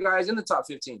tougher than the guys in the top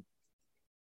 15.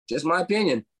 Just my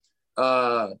opinion.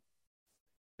 That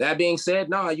being said,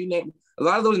 you name a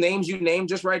lot of those names you named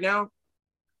just right now,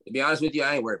 to be honest with you,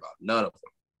 I ain't worried about none of them.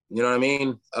 You know what I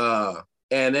mean?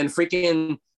 And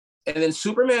then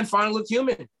Superman finally looked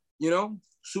human,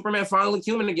 Superman finally looked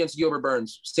human against Gilbert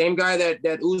Burns. Same guy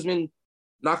that Usman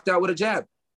knocked out with a jab.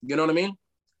 You know what I mean?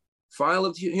 Finally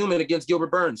looked human against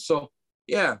Gilbert Burns. So,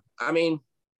 yeah, I mean,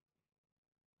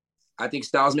 I think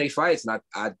styles make fights. And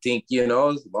I think, as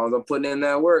long as I'm putting in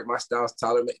that work, my style's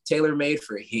tailor-made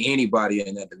for anybody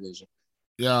in that division.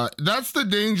 Yeah, that's the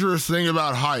dangerous thing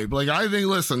about hype. Like, I think,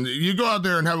 listen, you go out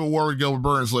there and have a war with Gilbert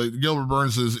Burns. Like, Gilbert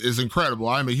Burns is incredible.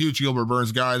 I'm a huge Gilbert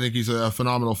Burns guy. I think he's a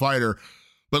phenomenal fighter.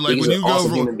 But, like, when you go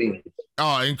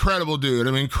over... incredible dude.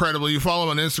 I mean, incredible. You follow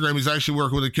him on Instagram. He's actually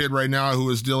working with a kid right now who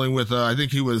is dealing with, I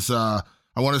think he was...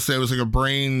 I want to say it was like a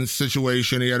brain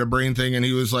situation. He had a brain thing and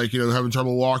he was like, having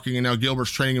trouble walking, and now Gilbert's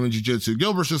training him in jiu-jitsu.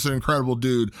 Gilbert's just an incredible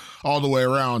dude all the way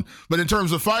around. But in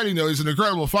terms of fighting, though, he's an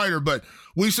incredible fighter. But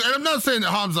and I'm not saying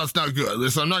that Hamzat's not good.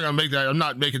 Listen, I'm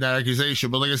not making that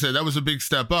accusation. But like I said, that was a big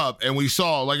step up. And we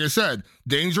saw, like I said,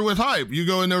 danger with hype. You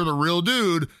go in there with a real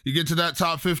dude, you get to that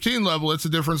top 15 level, it's a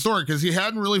different story because he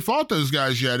hadn't really fought those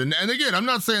guys yet. And again, I'm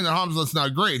not saying that Hamzat's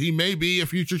not great. He may be a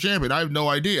future champion. I have no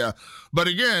idea. But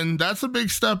again, that's a big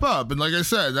step up. And like I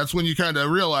said, that's when you kind of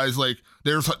realize, like,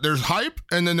 there's hype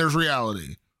and then there's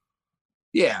reality.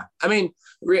 Yeah. I mean,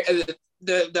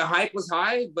 the hype was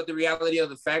high, but the reality of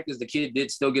the fact is the kid did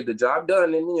still get the job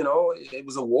done. And, it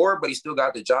was a war, but he still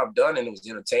got the job done and it was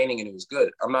entertaining and it was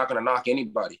good. I'm not going to knock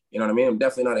anybody. You know what I mean? I'm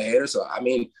definitely not a hater. So, I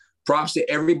mean, props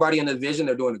to everybody in the division.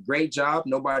 They're doing a great job.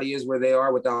 Nobody is where they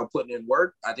are without putting in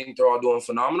work. I think they're all doing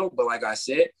phenomenal. But like I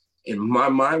said, in my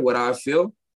mind, what I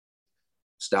feel,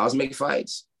 styles make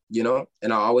fights,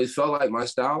 and I always felt like my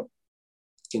style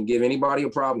can give anybody a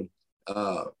problem.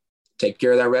 Take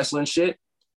care of that wrestling shit.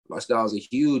 My style is a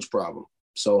huge problem.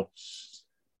 So,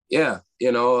 yeah,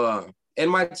 and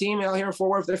my team out here in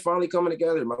Fort Worth, they're finally coming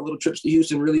together. My little trips to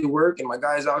Houston really work, and my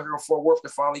guys out here in Fort Worth,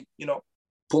 they're finally,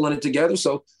 pulling it together.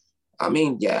 So, I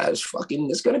mean, yeah, it's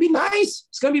going to be nice.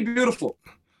 It's going to be beautiful.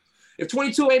 If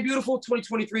 22 ain't beautiful,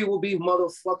 2023 will be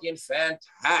motherfucking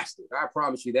fantastic. I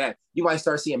promise you that. You might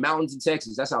start seeing mountains in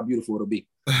Texas. That's how beautiful it'll be.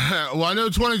 Well, I know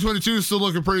 2022 is still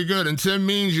looking pretty good. And Tim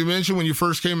Means, you mentioned when you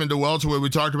first came into welterweight,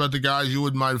 we talked about the guys you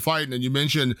wouldn't mind fighting, and you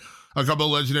mentioned a couple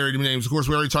of legendary names. Of course,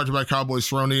 we already talked about Cowboy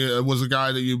Cerrone was a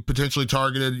guy that you potentially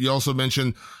targeted. You also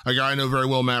mentioned a guy I know very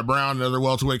well, Matt Brown, another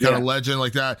welterweight kind of legend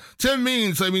like that. Tim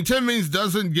Means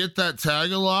doesn't get that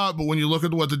tag a lot, but when you look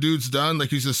at what the dude's done, like,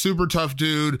 he's a super tough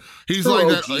dude. He's like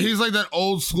that. He's like that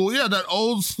old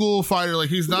school fighter. Like,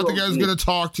 he's not the guy who's going to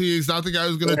talk to you. He's not the guy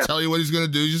who's going to tell you what he's going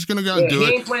to do. He's just going to go and do it.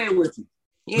 He ain't playing with you.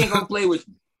 He ain't going to play with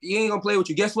you. He ain't going to play with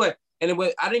you. Guess what? And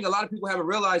I think a lot of people haven't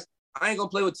realized, I ain't going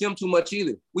to play with Tim too much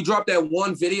either. We dropped that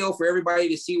one video for everybody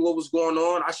to see what was going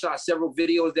on. I shot several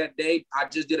videos that day. I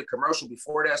just did a commercial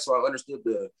before that, so I understood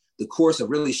the course of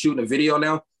really shooting a video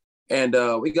now. And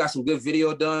we got some good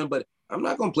video done, but I'm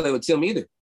not going to play with Tim either.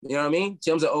 You know what I mean?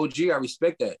 Tim's an OG. I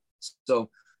respect that. So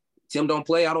Tim don't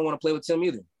play. I don't want to play with Tim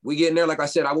either. We get in there, like I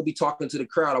said, I will be talking to the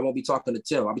crowd. I won't be talking to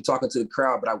Tim. I'll be talking to the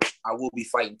crowd, but I will be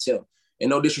fighting Tim. And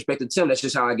no disrespect to Tim. That's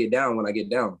just how I get down when I get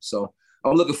down. So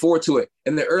I'm looking forward to it.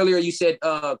 And then earlier you said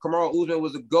Kamaru Usman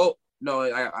was a GOAT. No,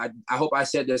 I hope I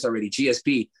said this already,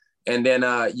 GSP. And then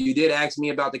you did ask me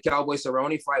about the Cowboy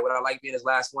Cerrone fight. Would I like being his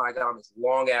last one? I got on this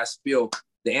long-ass spiel.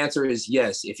 The answer is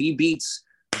yes. If he beats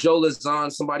Joe Lazon,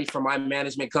 somebody from my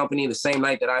management company, the same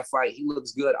night that I fight, he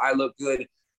looks good, I look good.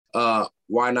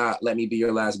 Why not let me be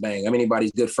your last bang? I'm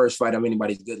anybody's good first fight. I'm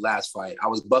anybody's good last fight. I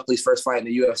was Buckley's first fight in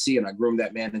the UFC, and I groomed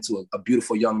that man into a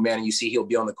beautiful young man. And you see he'll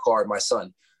be on the card, my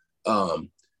son.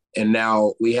 And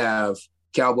now we have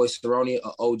Cowboy Cerrone,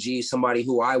 an OG, somebody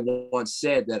who I once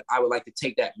said that I would like to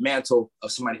take that mantle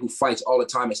of somebody who fights all the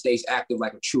time and stays active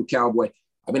like a true cowboy.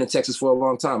 I've been in Texas for a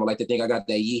long time. I like to think I got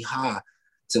that yeehaw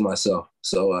to myself.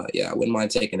 So, yeah, I wouldn't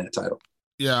mind taking that title.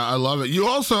 Yeah, I love it. You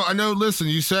also, I know, listen,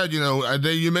 you said,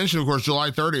 you mentioned, of course,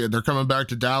 July 30th, they're coming back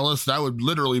to Dallas. That would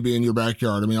literally be in your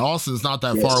backyard. I mean, Austin's not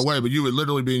that far away, but you would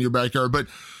literally be in your backyard. But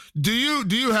Do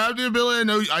you have the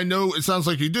ability? I know it sounds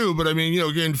like you do, but I mean,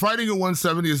 again, fighting at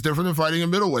 170 is different than fighting a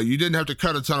middleweight. You didn't have to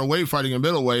cut a ton of weight fighting a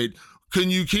middleweight. Can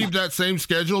you keep that same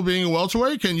schedule being a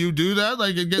welterweight? Can you do that,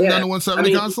 like getting down to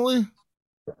 170 constantly?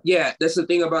 Yeah, that's the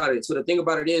thing about it. So the thing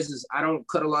about it is I don't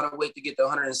cut a lot of weight to get to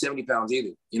 170 pounds either.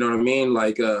 You know what I mean?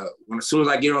 Like as soon as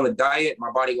I get on the diet,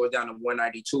 my body goes down to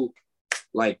 192,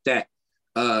 like that.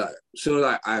 As soon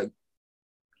as I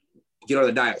get on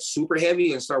the diet super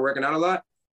heavy and start working out a lot,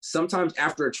 sometimes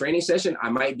after a training session, I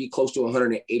might be close to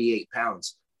 188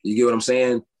 pounds. You get what I'm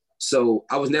saying? So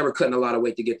I was never cutting a lot of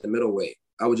weight to get the middleweight.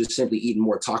 I was just simply eating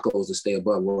more tacos to stay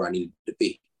above where I needed to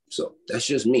be. So that's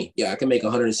just me. Yeah, I can make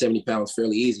 170 pounds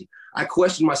fairly easy. I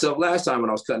questioned myself last time when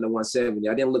I was cutting to 170.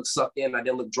 I didn't look sucked in. I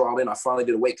didn't look drawn in. I finally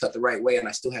did a weight cut the right way, and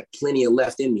I still had plenty of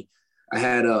left in me. I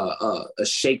had a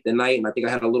shake the night, and I think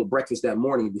I had a little breakfast that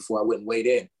morning before I went and weighed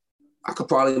in. I could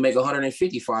probably make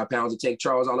 155 pounds to take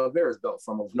Charles Oliveira's belt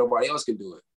from him if nobody else can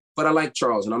do it. But I like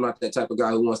Charles, and I'm not that type of guy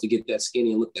who wants to get that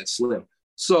skinny and look that slim.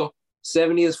 So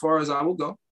 70 as far as I will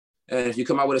go. And if you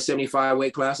come out with a 75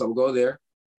 weight class, I will go there.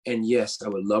 And yes, I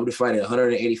would love to fight at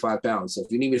 185 pounds. So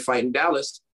if you need me to fight in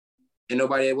Dallas and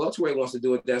nobody at welterweight wants to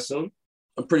do it that soon,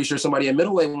 I'm pretty sure somebody at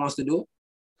middleweight wants to do it.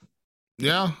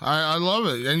 Yeah, I love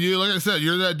it. And you, like I said,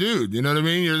 you're that dude. You know what I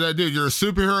mean? You're that dude. You're a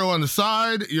superhero on the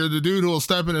side. You're the dude who will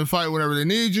step in and fight whenever they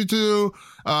need you to.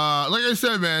 Like I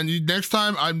said, man, next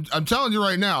time, I'm telling you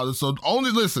right now, so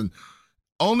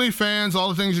only fans, all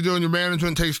the things you do in your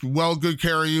management takes good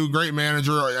care of you, great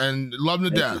manager, and love him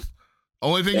to death.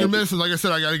 Only thing you're missing, like I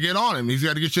said, I got to get on him. He's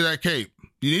got to get you that cape.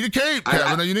 You need a cape,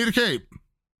 Kevin. You need a cape.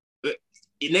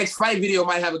 Next fight video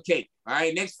might have a cape. All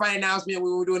right. Next fight announcement,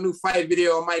 we will do a new fight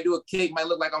video. I might do a cape. Might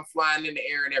look like I'm flying in the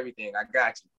air and everything. I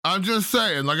got you. I'm just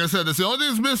saying, like I said, that's the only thing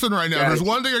that's missing right now. There's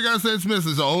one thing I got to say it's missing.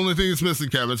 It's the only thing that's missing,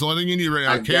 Kevin. It's the only thing you need right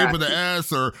now. A cape with an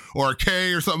S or a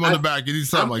K or something on the back. You need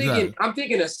something like that. I'm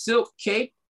thinking a silk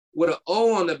cape with an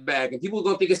O on the back, and people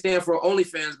don't think it stands for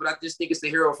OnlyFans, but I just think it's the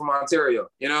hero from Ontario.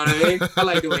 You know what I mean? I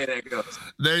like the way that goes.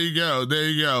 There you go.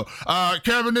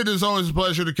 Kevin, it is always a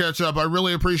pleasure to catch up. I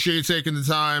really appreciate taking the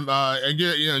time and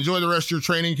enjoy the rest of your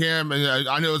training camp. And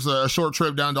I know it's a short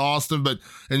trip down to Austin, but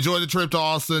enjoy the trip to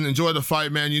Austin. Enjoy the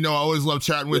fight, man. I always love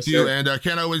chatting with you, and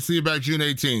can't always see you back June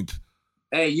 18th.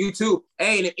 Hey, you too.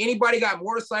 Hey, and if anybody got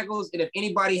motorcycles, and if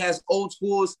anybody has old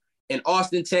schools in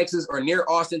Austin, Texas, or near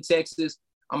Austin, Texas,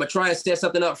 I'm going to try and set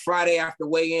something up Friday after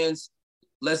weigh-ins.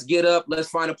 Let's get up. Let's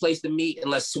find a place to meet,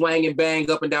 and let's swang and bang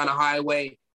up and down the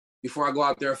highway before I go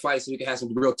out there and fight so we can have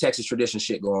some real Texas tradition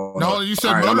shit going on. No, you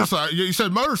said motorcycles. You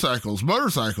said motorcycles.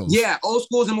 Motorcycles. Yeah, old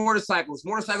schools and motorcycles.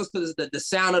 Motorcycles because the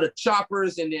sound of the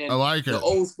choppers, and then I like it. The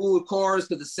old school cars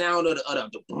because the sound of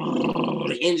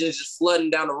the engines just flooding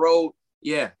down the road.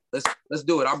 Yeah, let's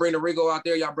do it. I'll bring the Rigo out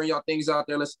there. Y'all bring y'all things out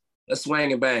there. Let's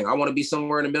swang and bang. I want to be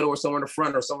somewhere in the middle or somewhere in the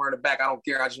front or somewhere in the back. I don't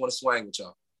care. I just want to swang with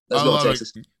y'all. Let's go,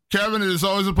 Texas. Kevin, it is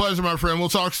always a pleasure, my friend. We'll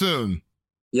talk soon.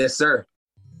 Yes, sir.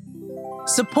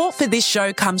 Support for this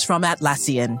show comes from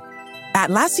Atlassian.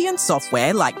 Atlassian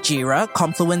software like Jira,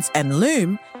 Confluence, and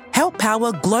Loom help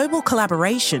power global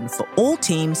collaboration for all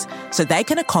teams so they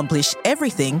can accomplish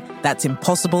everything that's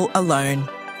impossible alone.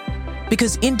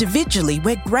 Because individually,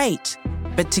 we're great,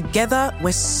 but together,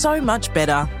 we're so much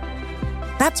better.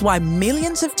 That's why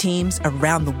millions of teams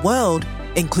around the world,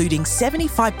 including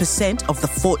 75% of the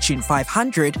Fortune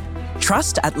 500,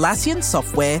 trust Atlassian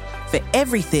software for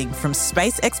everything from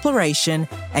space exploration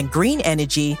and green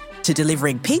energy to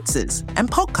delivering pizzas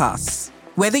and podcasts.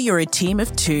 Whether you're a team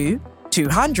of 2,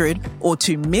 200, or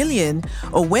 2 million,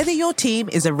 or whether your team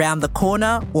is around the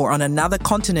corner or on another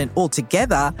continent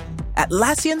altogether,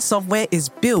 Atlassian software is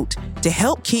built to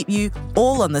help keep you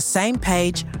all on the same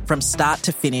page from start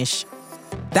to finish.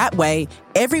 That way,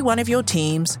 every one of your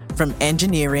teams, from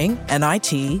engineering and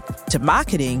IT to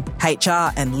marketing,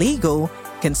 HR, and legal,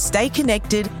 can stay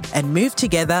connected and move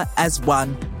together as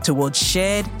one towards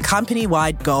shared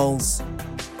company-wide goals.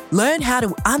 Learn how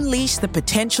to unleash the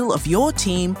potential of your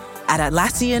team at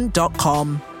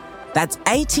Atlassian.com. That's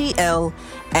Atlassian.com.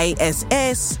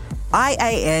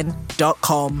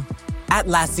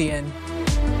 Atlassian.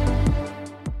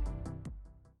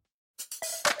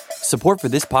 Support for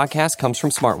this podcast comes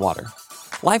from Smartwater.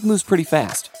 Life moves pretty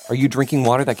fast. Are you drinking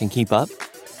water that can keep up?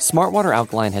 Smartwater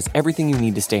Alkaline has everything you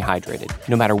need to stay hydrated,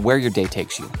 no matter where your day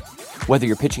takes you. Whether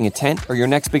you're pitching a tent or your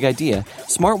next big idea,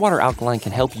 Smartwater Alkaline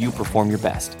can help you perform your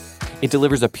best. It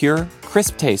delivers a pure,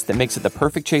 crisp taste that makes it the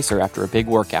perfect chaser after a big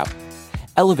workout.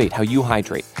 Elevate how you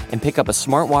hydrate and pick up a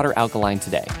Smartwater Alkaline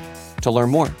today. To learn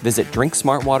more, visit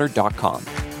drinksmartwater.com.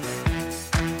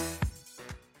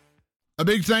 A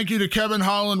big thank you to Kevin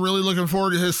Holland. Really looking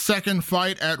forward to his second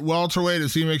fight at welterweight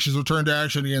as he makes his return to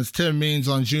action against Tim Means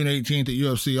on June 18th at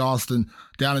UFC Austin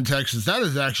down in Texas. That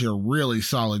is actually a really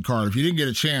solid card. If you didn't get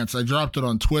a chance, I dropped it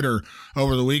on Twitter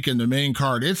over the weekend, the main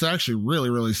card. It's actually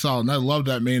really, really solid. And I love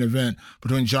that main event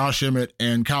between Josh Emmett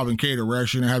and Calvin Kattar. We're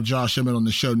actually going to have Josh Emmett on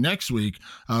the show next week,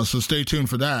 so stay tuned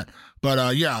for that.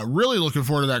 But yeah, really looking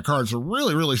forward to that card. It's a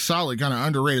really, really solid, kind of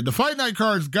underrated. The Fight Night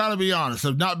cards, got to be honest,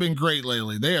 have not been great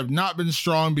lately. They have not been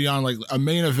strong beyond like a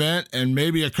main event and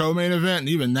maybe a co-main event, and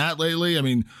even that lately. I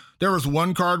mean, there was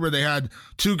one card where they had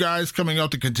two guys coming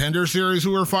out the Contender Series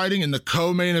who were fighting in the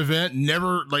co-main event.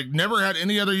 Never had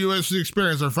any other UFC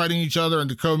experience. They're fighting each other in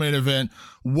the co-main event.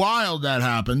 Wild that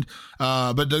happened.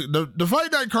 But the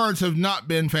Fight Night cards have not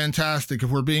been fantastic,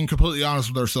 if we're being completely honest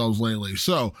with ourselves lately.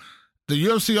 So the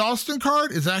UFC Austin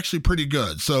card is actually pretty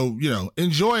good. So,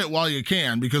 enjoy it while you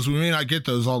can, because we may not get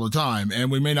those all the time, and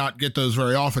we may not get those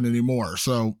very often anymore.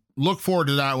 So look forward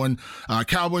to that one.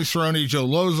 Cowboy Cerrone, Joe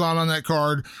Lozon on that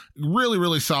card. Really,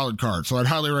 really solid card. So I'd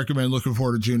highly recommend looking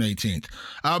forward to June 18th.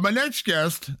 My next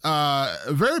guest, a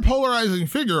very polarizing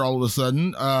figure all of a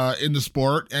sudden in the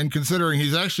sport, and considering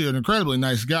he's actually an incredibly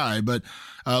nice guy, but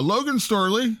Logan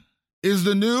Storley is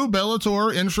the new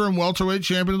Bellator interim welterweight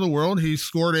champion of the world. He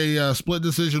scored a split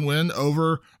decision win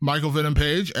over Michael Venom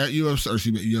Page at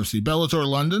UFC Bellator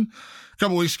London a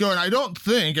couple weeks ago. And I don't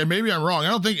think, and maybe I'm wrong, I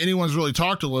don't think anyone's really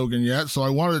talked to Logan yet. So I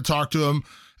wanted to talk to him,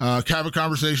 have a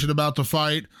conversation about the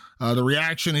fight, the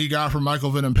reaction he got from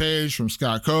Michael Venom Page, from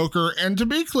Scott Coker. And to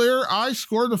be clear, I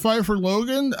scored the fight for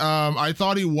Logan. I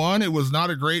thought he won. It was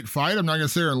not a great fight. I'm not going to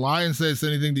sit here and lie and say it's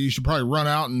anything that you should probably run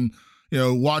out and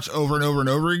watch over and over and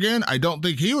over again. I don't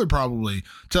think he would probably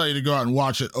tell you to go out and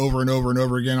watch it over and over and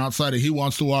over again, outside of he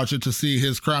wants to watch it to see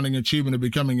his crowning achievement of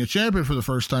becoming a champion for the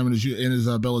first time in his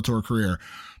Bellator career.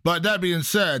 But that being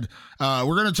said,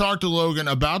 we're going to talk to Logan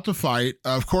about the fight,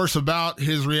 of course, about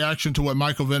his reaction to what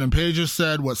Michael Venom Page has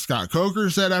said, what Scott Coker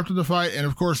said after the fight, and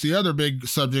of course, the other big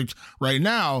subject right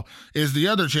now is the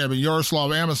other champion,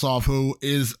 Yaroslav Amosov, who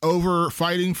is over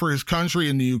fighting for his country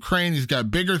in the Ukraine. He's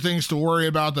got bigger things to worry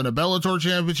about than a Bellator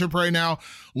championship right now.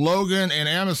 Logan and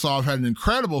Amosov had an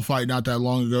incredible fight not that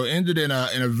long ago, ended in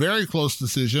a very close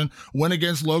decision, went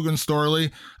against Logan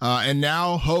Storley, and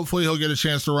now hopefully he'll get a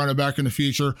chance to run it back in the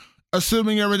future.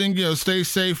 Assuming everything, stays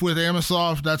safe with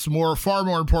Amosov, that's far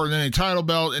more important than any title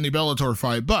belt, any Bellator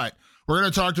fight. But we're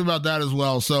going to talk about that as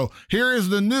well. So here is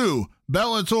the new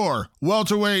Bellator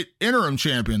welterweight interim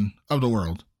champion of the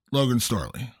world, Logan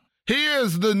Storley. He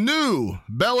is the new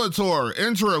Bellator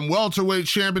interim welterweight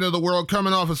champion of the world,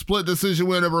 coming off a split decision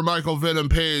win over Michael Venom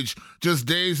Page just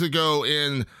days ago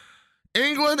in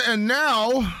England, and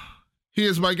now he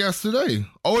is my guest today.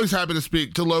 Always happy to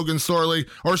speak to Logan Storley,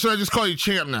 or should I just call you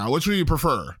Champ now? Which would you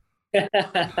prefer?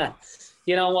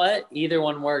 You know what? Either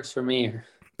one works for me.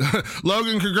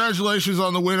 Logan, congratulations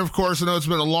on the win, of course. I know it's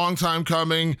been a long time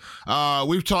coming.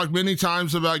 We've talked many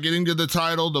times about getting to the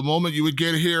title, the moment you would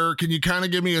get here. Can you kind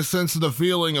of give me a sense of the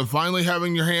feeling of finally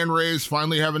having your hand raised,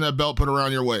 finally having that belt put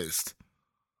around your waist?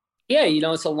 Yeah,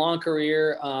 it's a long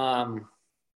career.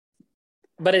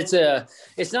 But it's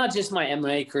not just my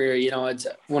MMA career. It's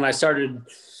when I started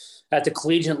at the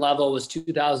collegiate level, it was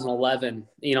 2011.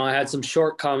 I had some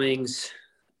shortcomings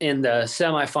in the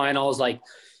semifinals,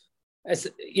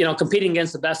 competing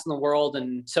against the best in the world.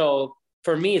 And so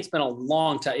for me, it's been a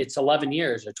long time. It's 11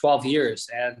 years or 12 years.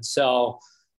 And so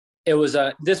it was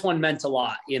this one meant a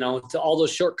lot, to all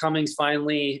those shortcomings.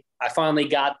 I finally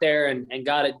got there and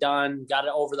got it done, got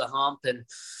it over the hump. And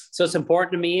so it's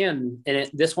important to me. And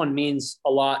this one means a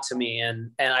lot to me.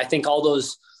 And I think all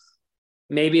those,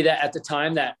 maybe that at the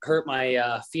time that hurt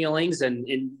my feelings and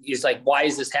it's like, why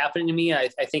is this happening to me? I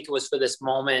think it was for this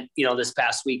moment, this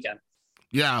past weekend.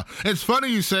 Yeah, it's funny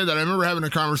you say that. I remember having a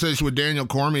conversation with Daniel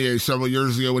Cormier several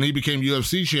years ago when he became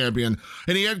UFC champion,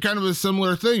 and he had kind of a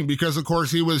similar thing because, of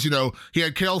course, he was, he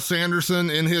had Cael Sanderson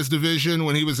in his division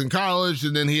when he was in college,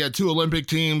 and then he had two Olympic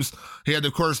teams. He had,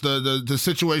 of course, the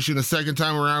situation the second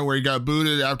time around where he got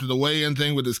booted after the weigh-in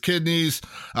thing with his kidneys.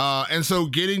 And so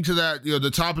getting to that, the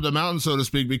top of the mountain, so to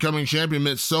speak, becoming champion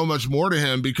meant so much more to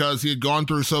him because he had gone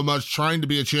through so much trying to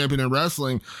be a champion in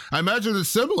wrestling. I imagine it's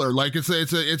similar. Like it's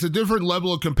a different level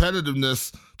of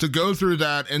competitiveness to go through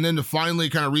that and then to finally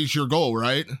kind of reach your goal,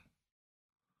 right?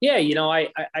 Yeah, I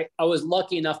was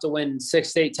lucky enough to win 6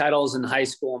 state titles in high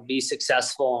school and be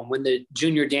successful and win the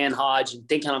junior Dan Hodge and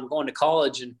thinking I'm going to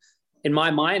college. And in my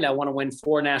mind, I want to win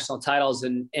 4 national titles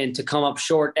and to come up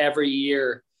short every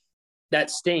year,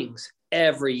 that stings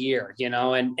every year,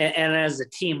 and as a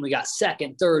team, we got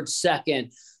second, third,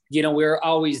 second, we were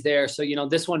always there. So,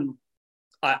 this one,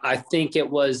 I think it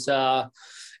was a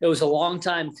long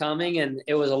time coming, and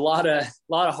it was a lot of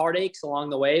heartaches along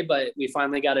the way, but we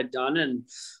finally got it done, and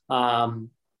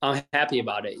I'm happy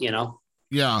about it, you know?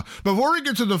 Yeah. Before we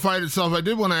get to the fight itself, I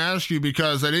did want to ask you,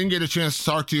 because I didn't get a chance to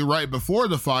talk to you right before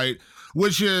the fight,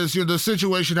 which is, the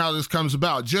situation, how this comes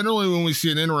about. Generally, when we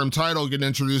see an interim title get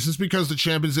introduced, it's because the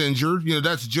champion's injured.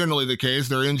 That's generally the case.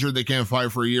 They're injured. They can't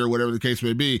fight for a year, whatever the case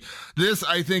may be. This,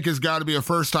 I think, has got to be a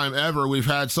first time ever we've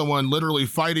had someone literally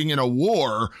fighting in a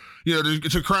war,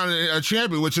 to crown a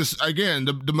champion, which is, again,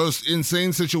 the most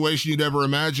insane situation you'd ever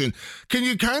imagine. Can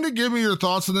you kind of give me your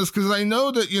thoughts on this? Because I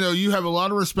know that, you have a lot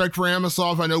of respect for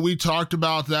Amosov. I know we talked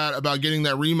about that, about getting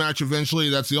that rematch eventually.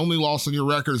 That's the only loss on your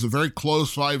record. It's a very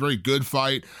close fight, very good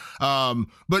fight.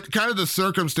 But kind of the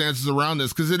circumstances around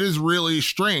this, because it is really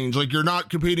strange. Like, you're not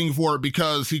competing for it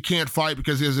because he can't fight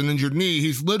because he has an injured knee.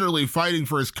 He's literally fighting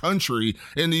for his country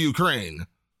in the Ukraine.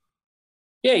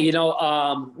 Yeah,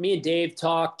 me and Dave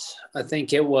talked, I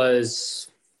think it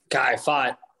was, I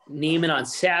fought Neiman on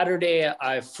Saturday.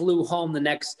 I flew home the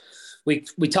next week.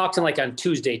 We talked to him on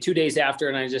Tuesday, 2 days after,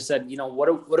 and I just said, what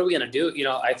are we going to do?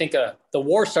 I think the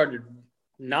war started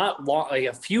not long,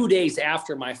 a few days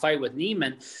after my fight with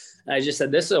Neiman. And I just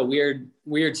said, this is a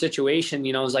weird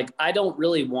situation. I was like, I don't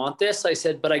really want this. I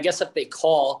said, but I guess if they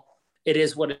call, it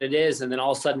is what it is. And then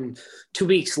all of a sudden, 2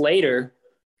 weeks later,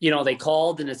 they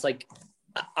called, and it's like,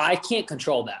 I can't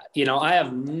control that. I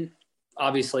have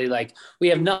obviously we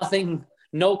have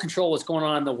no control what's going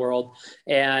on in the world.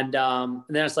 And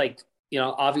then it's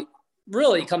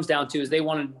really it comes down to is they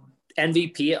wanted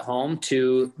MVP at home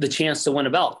to the chance to win a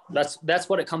belt. That's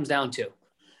what it comes down to.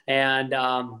 And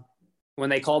when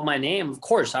they called my name, of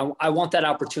course, I want that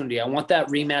opportunity. I want that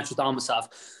rematch with Amosov,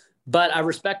 but I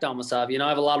respect Amosov. I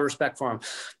have a lot of respect for him,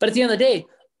 but at the end of the day,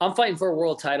 I'm fighting for a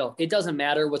world title. It doesn't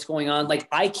matter what's going on.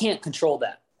 I can't control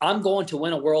that. I'm going to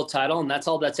win a world title, and that's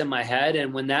all that's in my head.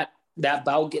 And when that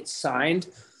bout gets signed,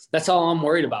 that's all I'm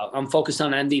worried about. I'm focused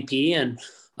on MVP, and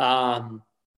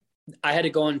I had to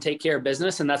go and take care of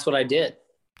business, and that's what I did.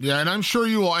 Yeah, and I'm sure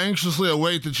you will anxiously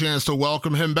await the chance to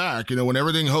welcome him back. When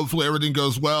hopefully everything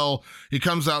goes well, he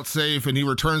comes out safe, and he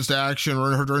returns to action,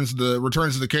 returns to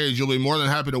the cage. You'll be more than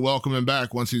happy to welcome him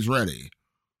back once he's ready.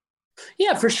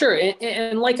 Yeah, for sure.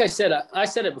 And like I said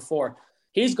it before,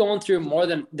 he's going through more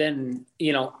than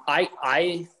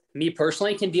I me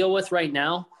personally can deal with right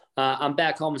now. I'm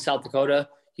back home in South Dakota.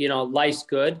 Life's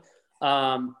good.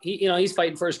 He's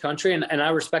fighting for his country, and I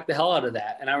respect the hell out of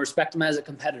that. And I respect him as a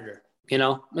competitor,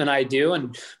 and I do.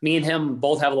 And me and him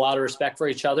both have a lot of respect for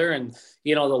each other. And,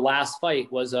 the last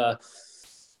fight was a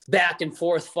back and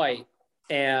forth fight.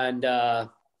 And,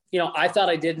 I thought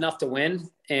I did enough to win,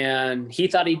 and he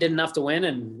thought he did enough to win,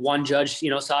 and one judge,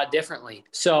 saw it differently.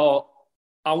 So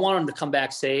I want him to come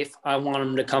back safe. I want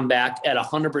him to come back at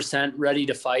 100% ready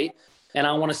to fight. And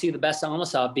I want to see the best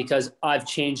Amosov, because I've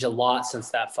changed a lot since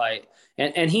that fight,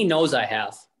 and he knows I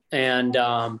have. And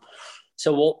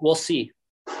so we'll see.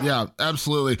 Yeah,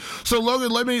 absolutely. So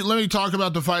Logan, let me talk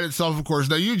about the fight itself, of course.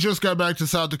 Now, you just got back to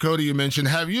South Dakota, you mentioned.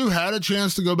 Have you had a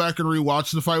chance to go back and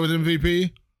rewatch the fight with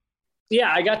MVP?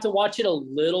 Yeah, I got to watch it a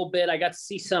little bit. I got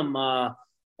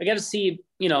to see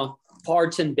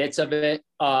parts and bits of it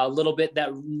a little bit that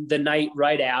the night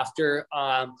right after.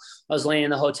 I was laying in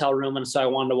the hotel room, and so I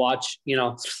wanted to watch,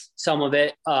 some of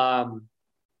it.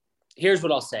 Here's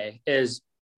what I'll say is,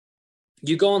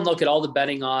 you go and look at all the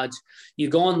betting odds. You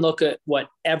go and look at what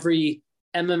every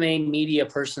MMA media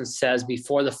person says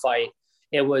before the fight.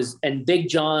 It was, and Big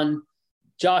John,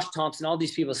 Josh Thompson, all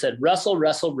these people said, wrestle,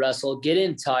 wrestle, wrestle, get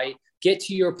in tight, get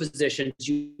to your positions.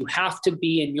 You have to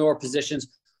be in your positions.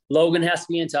 Logan has to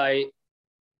be in tight.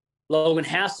 Logan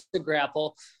has to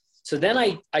grapple. So then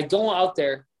I go out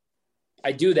there.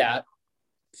 I do that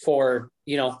for,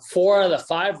 4 out of the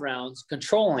 5 rounds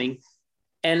controlling.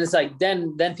 And it's like,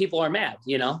 then people are mad,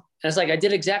 and it's like, I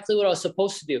did exactly what I was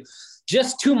supposed to do.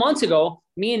 Just 2 months ago,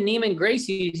 me and Neiman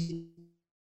Gracie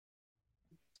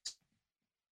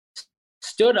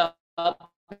stood up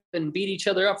and beat each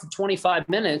other up for 25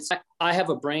 minutes. I have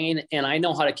a brain, and I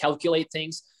know how to calculate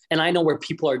things, and I know where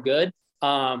people are good.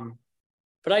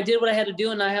 But I did what I had to do,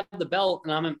 and I have the belt,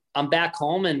 and I'm back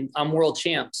home, and I'm world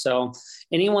champ. So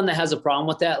anyone that has a problem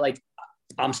with that,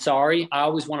 I'm sorry. I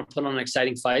always want to put on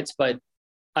exciting fights, but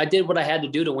I did what I had to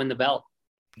do to win the belt.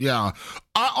 Yeah.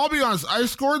 I'll be honest. I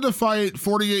scored the fight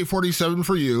 48-47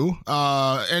 for you.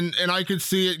 And I could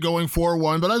see it going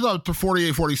 4-1, but I thought the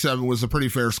 48-47 was a pretty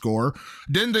fair score.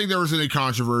 Didn't think there was any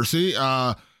controversy.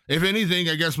 If anything,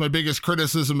 I guess my biggest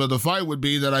criticism of the fight would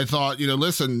be that I thought,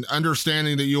 listen,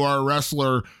 understanding that you are a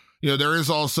wrestler, there is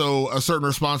also a certain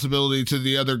responsibility to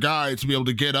the other guy to be able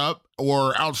to get up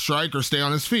or outstrike or stay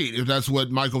on his feet. If that's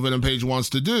what Michael Venom Page wants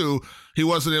to do, he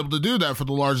wasn't able to do that for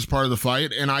the largest part of the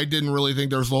fight, and I didn't really think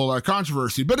there was a whole lot of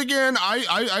controversy. But again,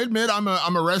 I admit I'm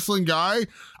a wrestling guy.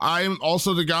 I'm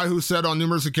also the guy who said on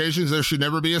numerous occasions there should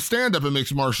never be a stand-up in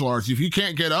mixed martial arts. If you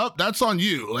can't get up, that's on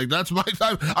you. Like, that's my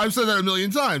time. I've said that a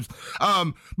million times.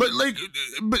 But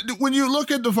when you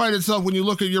look at the fight itself, when you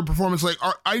look at your performance,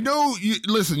 I know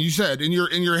you said in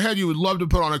your head you would love to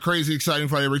put on a crazy exciting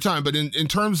fight every time. But in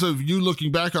terms of you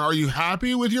looking back, are you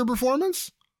happy with your performance?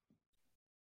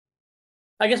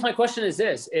 I guess my question is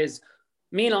this,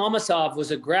 me and Almasov was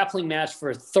a grappling match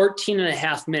for 13 and a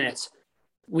half minutes.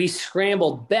 We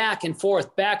scrambled back and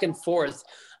forth. Me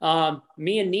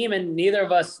and Neiman, neither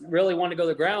of us really wanted to go to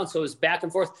the ground, so it was back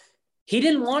and forth. He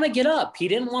didn't want to get up. He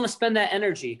didn't want to spend that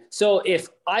energy. So if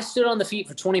I stood on the feet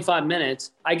for 25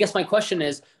 minutes, I guess my question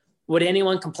is, would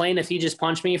anyone complain if he just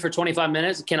punched me for 25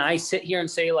 minutes? Can I sit here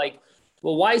and say, like,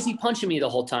 well, why is he punching me the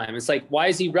whole time? It's like, why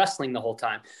is he wrestling the whole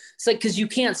time? It's like, because you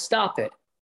can't stop it.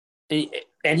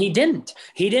 And he didn't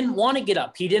want to get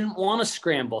up. He didn't want to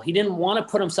scramble. He didn't want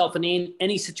to put himself in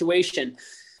any situation.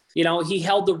 You know, he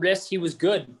held the wrist. He was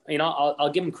good. You know, I'll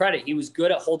give him credit. He was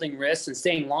good at holding wrists and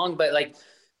staying long, but like,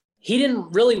 he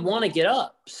didn't really want to get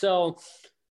up. So,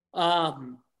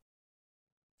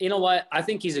 you know what? I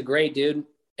think he's a great dude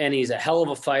and he's a hell of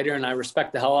a fighter. And I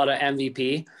respect the hell out of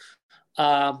MVP.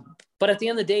 But at the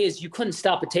end of the day is you couldn't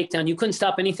stop a takedown. You couldn't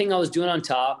stop anything I was doing on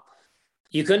top.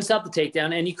 You couldn't stop the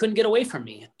takedown and you couldn't get away from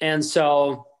me. And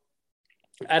so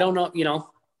I don't know, you know,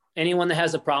 anyone that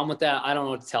has a problem with that, I don't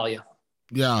know what to tell you.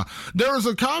 Yeah. There was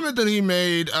a comment that he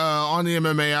made on the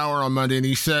MMA Hour on Monday, and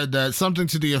he said that something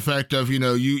to the effect of, you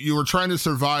know, you were trying to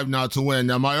survive, not to win.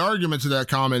 Now, my argument to that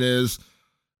comment is,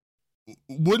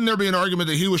 wouldn't there be an argument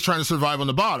that he was trying to survive on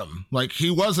the bottom? Like,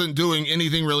 he wasn't doing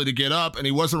anything really to get up, and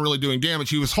he wasn't really doing damage.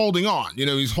 He was holding on. You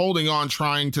know, he's holding on,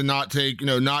 trying to not take, you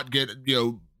know, not get, you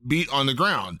know, beat on the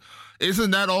ground.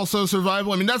 Isn't that also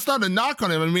survival? I mean, that's not a knock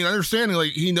on him. I mean, understanding,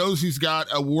 like, he knows he's got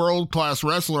a world-class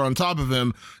wrestler on top of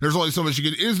him. There's only so much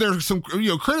you can. Is there some, you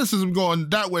know, criticism going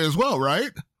that way as well,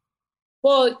 right?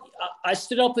 Well, I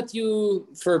stood up with you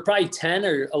for probably 10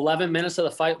 or 11 minutes of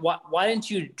the fight. Why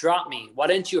didn't you drop me? Why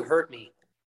didn't you hurt me?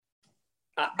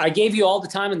 I gave you all the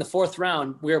time in the fourth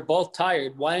round. We were both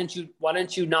tired. Why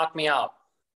didn't you knock me out?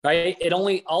 Right?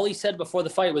 All he said before the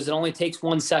fight was it only takes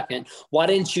 1 second. Why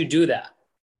didn't you do that?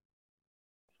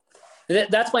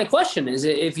 That's my question, is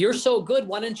if you're so good,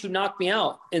 why didn't you knock me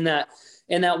out in that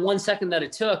 1 second that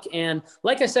it took? And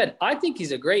like I said, I think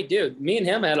he's a great dude. Me and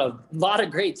him had a lot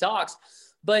of great talks,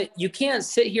 but you can't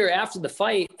sit here after the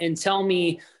fight and tell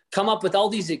me, come up with all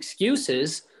these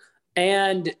excuses.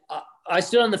 And I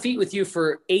stood on the feet with you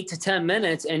for 8 to 10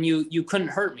 minutes and you couldn't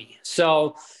hurt me.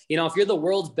 So, you know, if you're the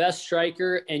world's best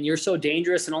striker and you're so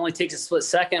dangerous and only takes a split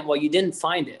second, well, you didn't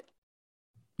find it.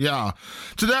 Yeah.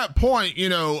 To that point, you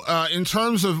know, in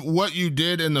terms of what you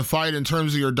did in the fight, in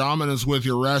terms of your dominance with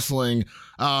your wrestling,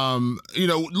 you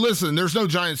know, listen, there's no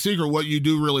giant secret what you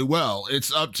do really well.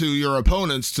 It's up to your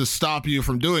opponents to stop you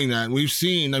from doing that. And we've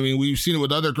seen it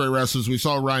with other great wrestlers. We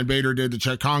saw Ryan Bader did to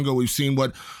Chet Congo. We've seen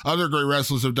what other great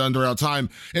wrestlers have done throughout time.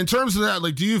 In terms of that,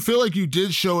 like, do you feel like you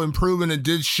did show improvement and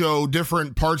did show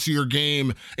different parts of your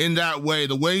game in that way?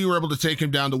 The way you were able to take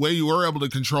him down, the way you were able to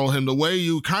control him, the way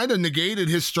you kind of negated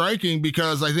his striking,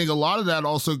 because I think a lot of that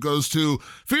also goes to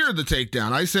fear of the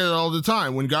takedown. I say that all the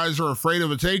time. When guys are afraid of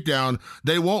a takedown,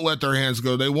 they won't let their hands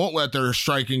go. They won't let their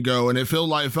striking go. And it felt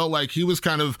like he was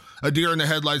kind of a deer in the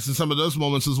headlights in some of those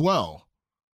moments as well.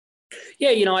 Yeah,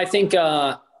 you know, I think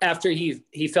after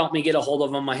he felt me get a hold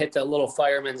of him, I hit that little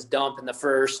fireman's dump in the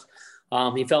first.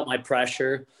 He felt my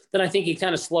pressure. Then I think he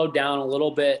kind of slowed down a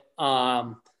little bit.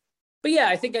 But yeah,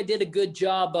 I think I did a good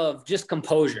job of just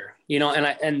composure, you know,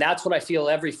 and that's what I feel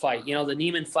every fight. You know, the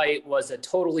Neiman fight was a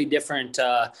totally different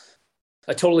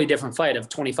fight of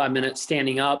 25 minutes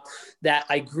standing up, that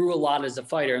I grew a lot as a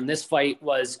fighter. And this fight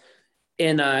was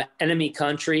in an enemy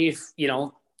country, you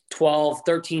know, 12,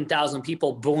 13,000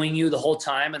 people booing you the whole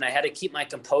time. And I had to keep my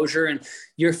composure. And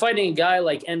you're fighting a guy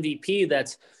like MVP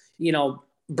that's, you know,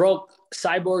 broke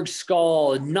Cyborg's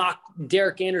skull, knocked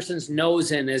Derek Anderson's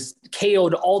nose in, has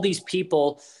KO'd all these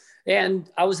people. And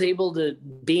I was able to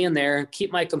be in there,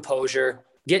 keep my composure,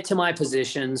 get to my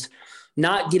positions,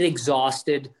 not get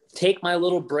exhausted, take my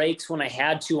little breaks when I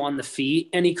had to on the feet,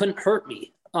 and he couldn't hurt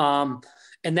me.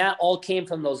 And that all came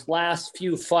from those last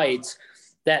few fights.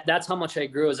 That's how much I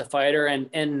grew as a fighter.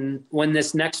 And when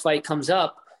this next fight comes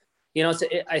up, you know,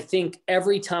 I think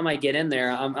every time I get in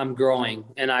there, I'm growing,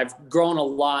 and I've grown a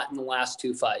lot in the last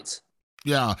two fights.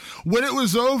 Yeah. When it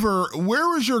was over, where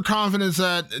was your confidence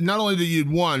at, not only that you'd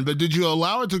won, but did you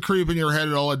allow it to creep in your head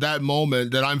at all at that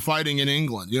moment that I'm fighting in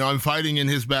England? I'm fighting in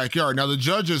his backyard. Now, the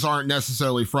judges aren't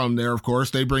necessarily from there, of course.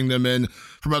 They bring them in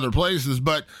from other places,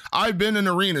 but I've been in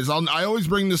arenas. I always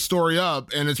bring this story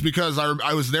up, and it's because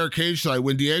I was there cage side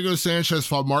when Diego Sanchez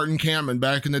fought Martin Kampmann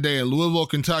back in the day in Louisville,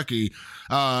 Kentucky.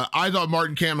 I thought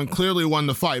Martin Kampmann clearly won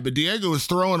the fight, but Diego was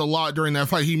throwing a lot during that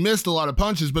fight. He missed a lot of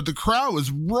punches, but the crowd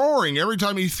was roaring. Every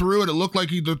time he threw it, it looked like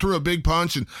he threw a big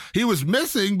punch, and he was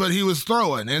missing, but he was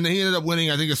throwing. And he ended up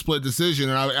winning, I think, a split decision,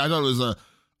 and I thought it was a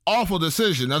awful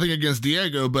decision. Nothing against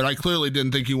Diego, but I clearly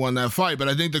didn't think he won that fight. But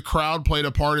I think the crowd played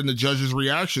a part in the judges'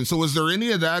 reaction. So was there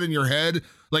any of that in your head?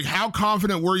 Like, how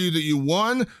confident were you that you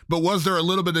won, but was there a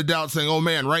little bit of doubt saying, oh,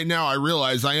 man, right now I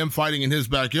realize I am fighting in his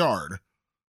backyard?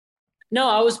 No,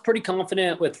 I was pretty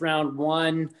confident with round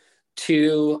 1,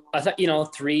 2. I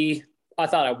thought, 3, I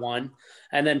thought I won.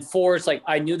 And then 4, it's like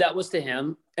I knew that was to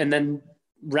him. And then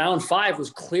round 5 was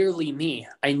clearly me.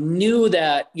 I knew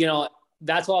that,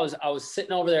 that's why I was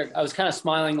sitting over there. I was kind of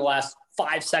smiling the last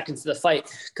 5 seconds of the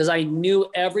fight because I knew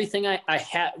everything I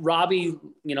had. Robbie,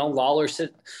 Lawler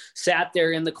sat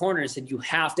there in the corner and said, you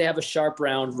have to have a sharp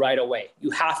round right away. You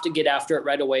have to get after it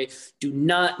right away. Do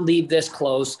not leave this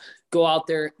close. Go out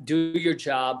there, do your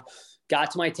job.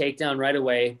 Got to my takedown right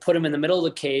away, put him in the middle of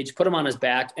the cage, put him on his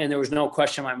back, and there was no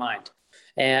question in my mind.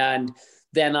 And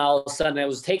then all of a sudden it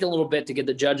was taking a little bit to get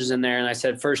the judges in there. And I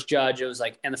said, first judge, it was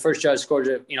like, and the first judge scored,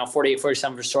 48-47 for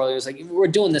Storley. It was like, we're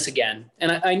doing this again.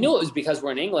 And I knew it was because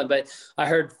we're in England, but I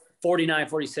heard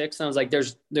 49-46. And I was like,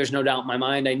 there's no doubt in my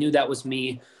mind. I knew that was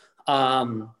me.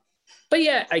 But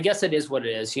yeah, I guess it is what it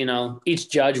is. Each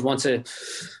judge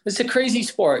it's a crazy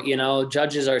sport,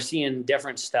 judges are seeing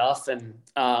different stuff. And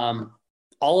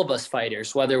all of us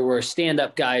fighters, whether we're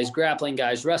stand-up guys, grappling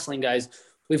guys, wrestling guys,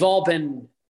 we've all been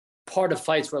part of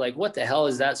fights where like, what the hell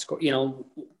is that score?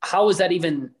 How is that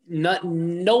even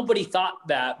nobody thought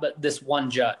that, but this one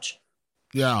judge.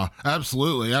 Yeah,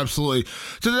 absolutely. Absolutely.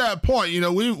 To that point,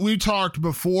 we talked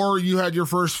before you had your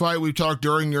first fight. We've talked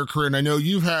during your career, and I know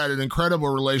you've had an incredible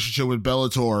relationship with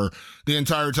Bellator the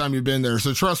entire time you've been there.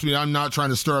 So trust me, I'm not trying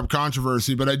to stir up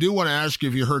controversy, but I do want to ask you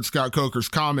if you heard Scott Coker's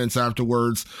comments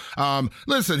afterwards.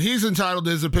 Listen, he's entitled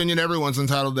to his opinion. Everyone's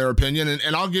entitled to their opinion,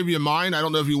 and I'll give you mine. I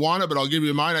don't know if you want it, but I'll give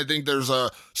you mine. I think there's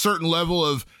a certain level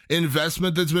of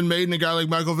investment that's been made in a guy like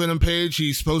Michael Venom Page.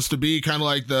 He's supposed to be kind of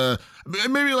like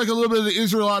maybe like a little bit of the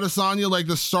Israel Adesanya, like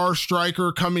the star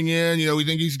striker coming in. We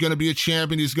think he's going to be a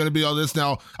champion. He's going to be all this.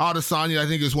 Now, Adesanya, I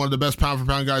think, is one of the best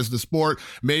pound-for-pound guys in the sport.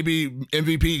 Maybe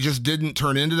MVP just didn't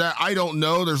turn into that. I don't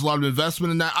know. There's a lot of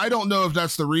investment in that. I don't know if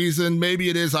that's the reason. Maybe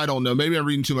it is. I don't know. Maybe I'm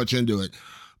reading too much into it.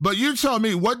 But you tell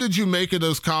me, what did you make of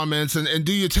those comments? And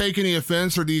do you take any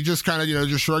offense, or do you just kind of,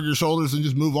 just shrug your shoulders and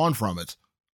just move on from it?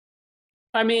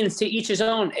 I mean, it's to each his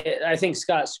own. I think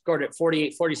Scott scored at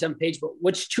 48-47 Page, but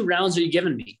which 2 rounds are you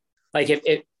giving me? Like,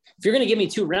 if you're going to give me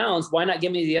 2 rounds, why not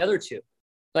give me the other 2?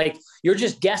 Like, you're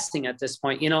just guessing at this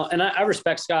point, and I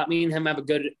respect Scott. Me and him have a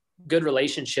good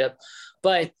relationship,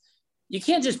 but you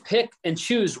can't just pick and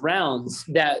choose rounds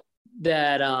that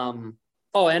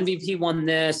MVP won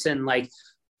this. And like,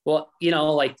 well,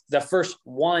 like the first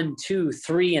 1, 2,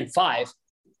 3, and 5,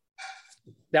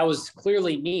 that was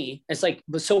clearly me. It's like,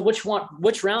 so which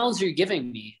rounds are you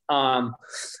giving me?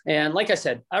 And like I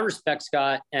said, I respect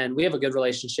Scott, and we have a good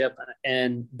relationship,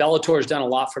 and Bellator has done a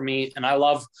lot for me, and I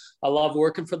love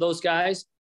working for those guys.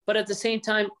 But at the same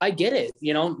time, I get it.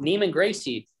 Neiman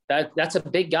Gracie, that's a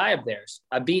big guy of theirs.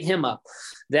 I beat him up.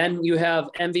 Then you have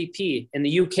MVP in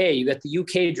the UK. You got the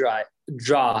UK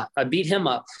draw. I beat him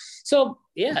up. So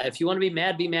yeah, if you want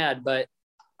to be mad, but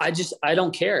I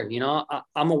don't care.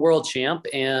 I'm a world champ,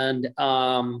 and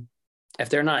if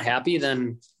they're not happy,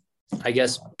 then I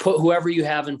guess put whoever you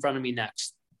have in front of me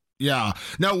next. Yeah.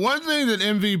 Now, one thing that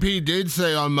MVP did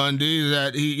say on Monday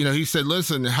that he said,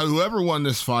 listen, whoever won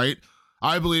this fight,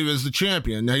 I believe is the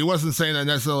champion. Now, he wasn't saying that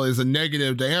necessarily as a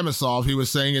negative to Amosov. He was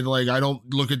saying it like, I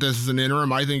don't look at this as an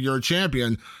interim. I think you're a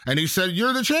champion. And he said,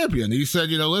 you're the champion. He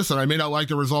said, listen, I may not like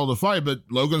the result of the fight, but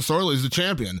Logan Storley is the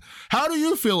champion. How do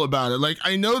you feel about it? Like,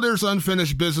 I know there's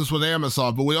unfinished business with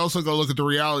Amosov, but we also go look at the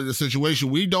reality of the situation.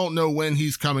 We don't know when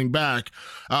he's coming back.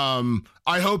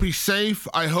 I hope he's safe.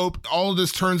 I hope all of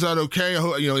this turns out okay.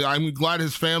 I'm glad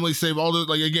his family's safe.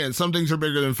 Again, some things are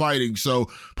bigger than fighting. So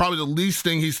probably the least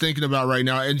thing he's thinking about right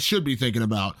now and should be thinking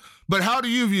about. But how do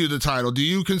you view the title? Do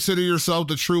you consider yourself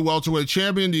the true welterweight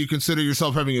champion? Do you consider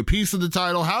yourself having a piece of the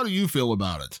title? How do you feel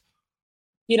about it?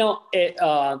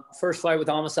 First fight with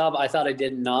Amosov, I thought I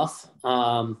did enough.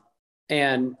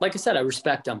 And like I said, I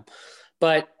respect him.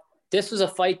 But this was a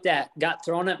fight that got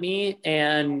thrown at me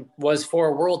and was for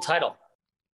a world title.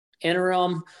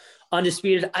 Interim,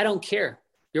 undisputed, I don't care.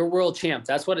 You're world champ.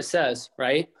 That's what it says,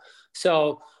 right?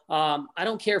 So I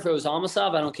don't care if it was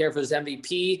Amasov. I don't care if it was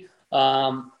MVP.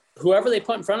 Whoever they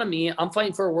put in front of me, I'm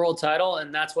fighting for a world title,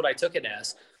 and that's what I took it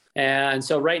as. And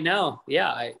so right now,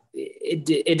 yeah, it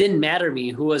didn't matter to me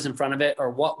who was in front of it or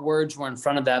what words were in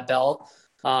front of that belt.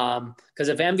 Because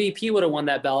if MVP would have won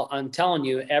that belt, I'm telling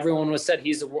you, everyone would have said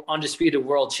he's the undisputed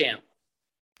world champ.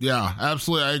 Yeah,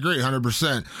 absolutely. I agree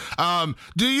 100%.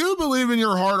 Do you believe in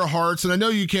your heart of hearts? And I know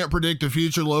you can't predict the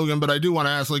future, Logan, but I do want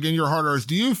to ask, like, in your heart of hearts,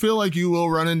 do you feel like you will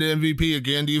run into MVP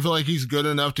again? Do you feel like he's good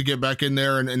enough to get back in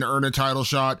there and earn a title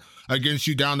shot against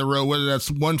you down the road, whether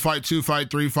that's 1 fight, 2 fight,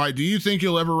 3 fight? Do you think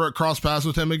you'll ever cross paths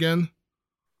with him again?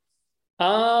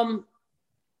 I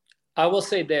will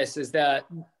say this, is that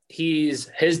his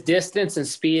distance and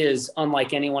speed is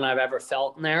unlike anyone I've ever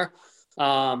felt in there.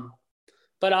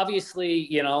 But obviously,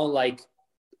 you know, like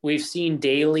we've seen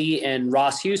Daly and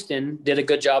Ross Houston did a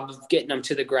good job of getting him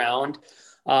to the ground.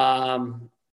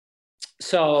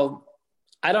 So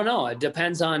I don't know. It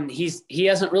depends on, he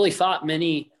hasn't really fought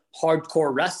many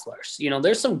hardcore wrestlers. You know,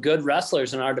 there's some good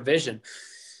wrestlers in our division.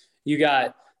 You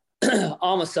got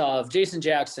Amasov, Jason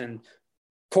Jackson,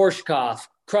 Korshkov,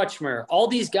 Crutchmer, all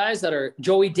these guys that are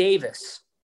Joey Davis.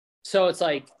 So it's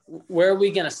like, where are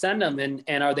we going to send them?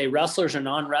 And are they wrestlers or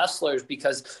non-wrestlers?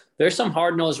 Because there's some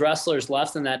hard-nosed wrestlers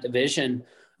left in that division.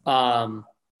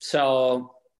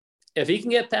 So if he can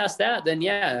get past that, then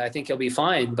yeah, I think he'll be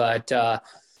fine. But I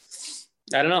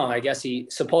don't know. I guess he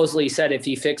supposedly said if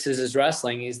he fixes his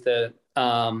wrestling, he's the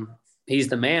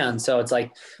man. So it's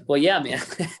like, well, yeah, man,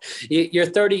 you're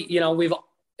 30, you know,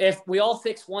 if we all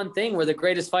fix one thing, we're the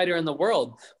greatest fighter in the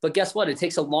world. But guess what? It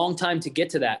takes a long time to get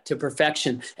to that, to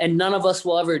perfection. And none of us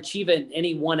will ever achieve it in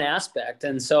any one aspect.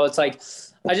 And so it's like,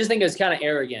 I just think it's kind of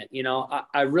arrogant. You know,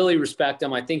 I really respect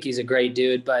him. I think he's a great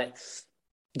dude. But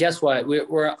guess what?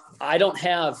 I don't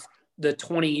have the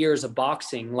 20 years of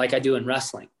boxing like I do in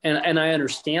wrestling. And I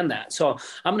understand that. So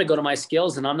I'm going to go to my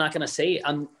skills, and I'm not going to say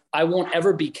I won't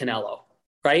ever be Canelo,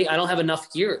 right? I don't have enough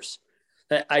years.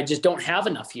 I just don't have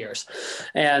enough years.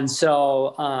 And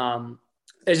so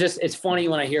it's funny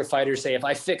when I hear fighters say, if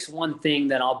I fix one thing,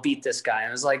 then I'll beat this guy. And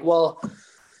I was like, well,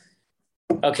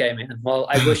 okay, man. Well,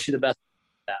 I wish you the best.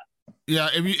 Yeah,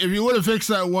 if you would have fixed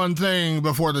that one thing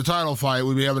before the title fight,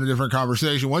 we'd be having a different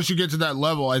conversation. Once you get to that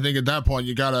level, I think at that point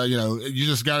you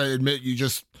just gotta admit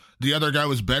the other guy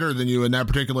was better than you in that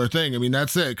particular thing. I mean,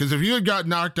 that's it. Because if you had got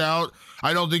knocked out,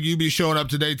 I don't think you'd be showing up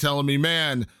today telling me,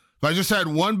 man, if I just had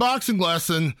one boxing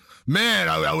lesson, man,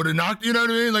 I would have knocked, you know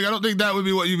what I mean? Like, I don't think that would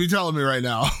be what you'd be telling me right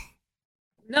now.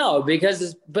 No,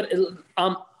 because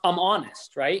I'm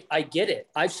honest, right? I get it.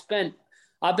 I've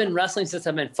been wrestling since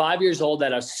I've been 5 years old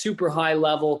at a super high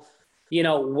level, you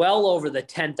know, well over the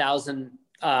 10,000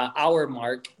 hour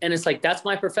mark. And it's like, that's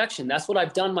my perfection. That's what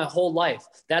I've done my whole life.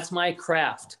 That's my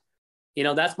craft. You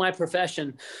know, that's my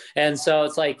profession. And so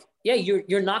it's like, yeah,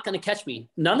 you're not going to catch me.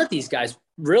 None of these guys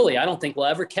really, I don't think will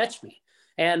ever catch me.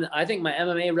 And I think my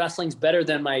MMA wrestling's better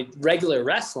than my regular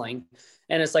wrestling.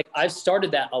 And it's like, I've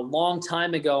started that a long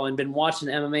time ago and been watching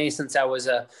MMA since I was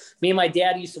me and my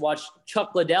dad used to watch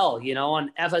Chuck Liddell, you know,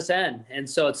 on FSN. And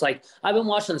so it's like, I've been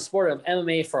watching the sport of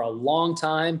MMA for a long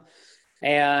time.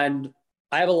 And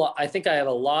I think I have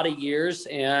a lot of years,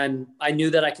 and I knew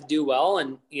that I could do well.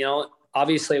 And, you know,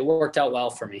 obviously it worked out well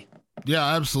for me.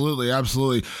 Yeah, absolutely.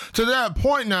 Absolutely. To that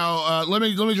point now, let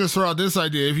me just throw out this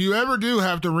idea. If you ever do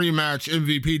have to rematch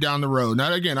MVP down the road,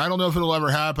 now again, I don't know if it'll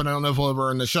ever happen. I don't know if he'll ever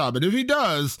earn the shot, but if he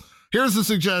does, here's the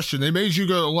suggestion. They made you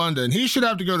go to London. He should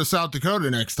have to go to South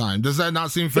Dakota next time. Does that not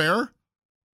seem fair?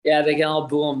 Yeah, they can all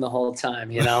boo him the whole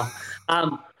time, you know?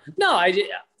 No,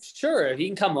 sure, he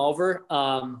can come over.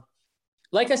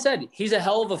 Like I said, he's a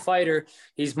hell of a fighter.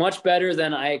 He's much better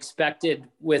than I expected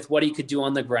with what he could do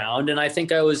on the ground. And I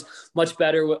think I was much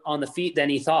better on the feet than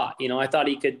he thought. You know, I thought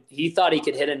he thought he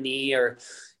could hit a knee or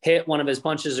hit one of his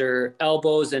punches or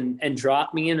elbows and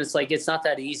drop me. And it's like, it's not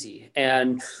that easy.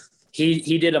 And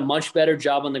he did a much better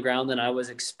job on the ground than I was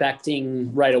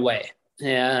expecting right away.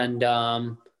 And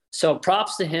so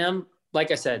props to him.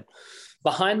 Like I said,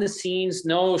 behind the scenes,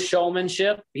 no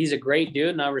showmanship. He's a great dude,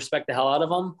 and I respect the hell out of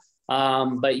him.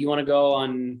 But you want to go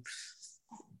on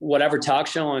whatever talk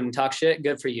show and talk shit,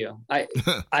 good for you.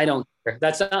 I don't care.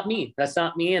 That's not me.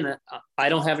 And I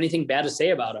don't have anything bad to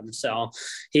say about him. So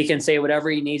he can say whatever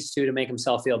he needs to make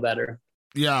himself feel better.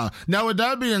 Yeah. Now, with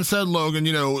that being said, Logan,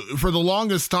 for the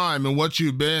longest time and what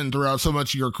you've been throughout so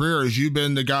much of your career is you've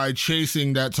been the guy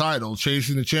chasing that title,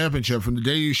 chasing the championship. From the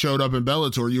day you showed up in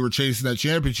Bellator, you were chasing that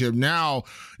championship. Now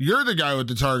you're the guy with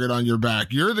the target on your back.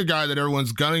 You're the guy that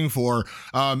everyone's gunning for.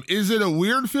 Is it a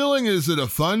weird feeling? Is it a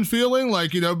fun feeling?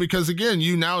 Because again,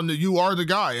 you are the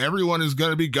guy. Everyone is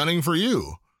going to be gunning for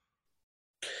you.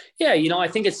 Yeah. I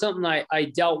think it's something I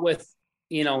dealt with,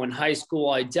 in high school,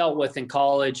 I dealt with in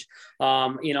college.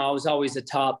 I was always a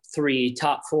top 3,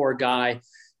 top 4 guy.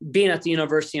 Being at the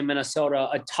University of Minnesota,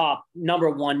 a top number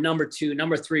 1, number 2,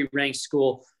 number 3 ranked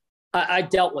school, I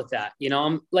dealt with that.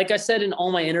 Like I said in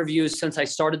all my interviews since I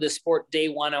started this sport day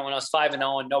one, when I was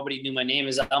 5-0 and nobody knew my name,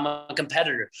 is I'm a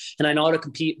competitor and I know how to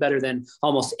compete better than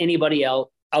almost anybody out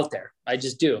there. I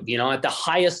just do. At the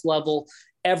highest level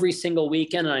every single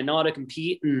weekend, and I know how to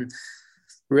compete. And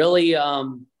really,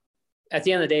 at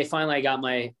the end of the day,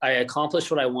 finally, I accomplished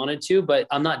what I wanted to, but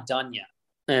I'm not done yet.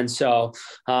 And so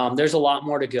there's a lot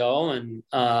more to go. And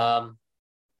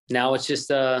now it's just,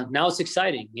 now it's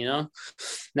exciting,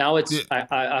 now it's,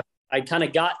 I kind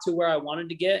of got to where I wanted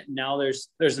to get. And now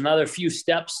there's another few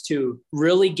steps to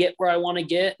really get where I want to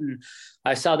get. And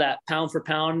I saw that pound for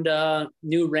pound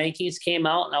new rankings came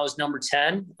out and I was number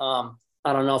 10.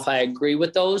 I don't know if I agree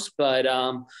with those, but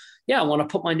yeah, I want to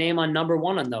put my name on number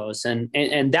 1 on those. And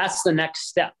that's the next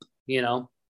step,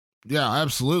 Yeah,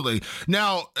 absolutely.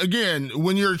 Now, again,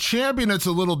 when you're a champion, it's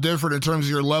a little different in terms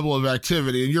of your level of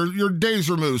activity and your days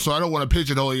removed. So I don't want to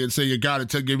pigeonhole you and say you got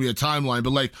to give me a timeline,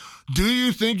 but do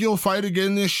you think you'll fight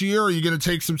again this year? Or are you going to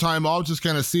take some time off, just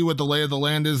kind of see what the lay of the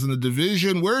land is in the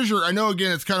division? I know,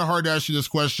 again, it's kind of hard to ask you this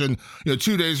question,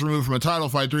 2 days removed from a title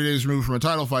fight, 3 days removed from a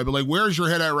title fight, but where's your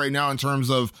head at right now in terms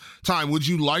of time? Would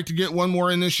you like to get one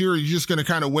more in this year? Or are you just going to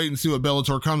kind of wait and see what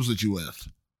Bellator comes at you with?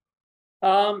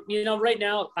 Right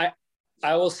now,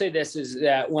 I will say this is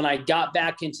that when I got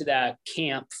back into that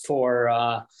camp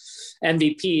for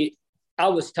MVP, I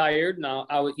was tired. Now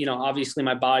I was, obviously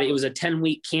my body, it was a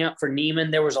 10-week camp for Neiman.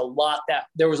 There was a lot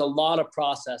of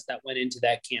process that went into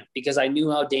that camp because I knew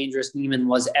how dangerous Neiman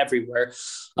was everywhere.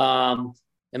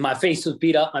 And my face was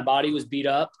beat up. My body was beat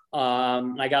up.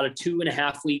 I got a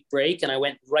 2.5-week break and I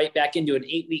went right back into an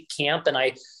 8-week camp. And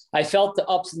I felt the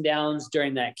ups and downs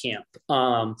during that camp.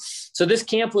 So this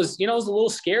camp was, it was a little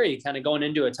scary kind of going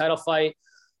into a title fight,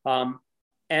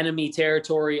 enemy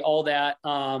territory, all that.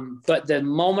 But the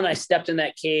moment I stepped in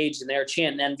that cage and they were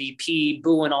chanting MVP,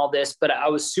 booing all this, but I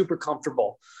was super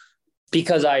comfortable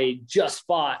because I just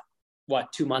fought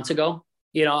 2 months ago.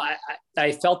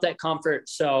 I felt that comfort.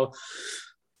 So,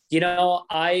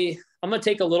 I'm going to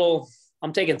take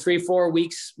I'm taking 3-4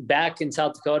 weeks back in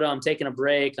South Dakota. I'm taking a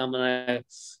break. I'm going to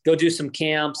go do some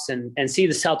camps and see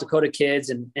the South Dakota kids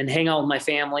and hang out with my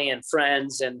family and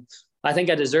friends. And I think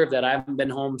I deserve that. I haven't been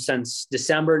home since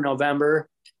December, November,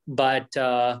 but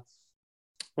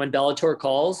when Bellator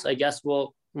calls, I guess we're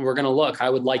going to look. I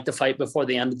would like to fight before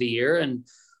the end of the year. And,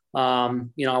 I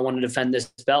want to defend this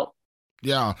belt.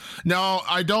 Yeah. Now,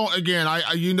 I don't, again,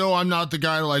 I'm not the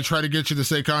guy that try to get you to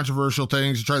say controversial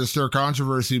things and try to stir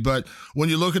controversy, but when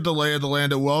you look at the lay of the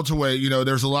land at welterweight,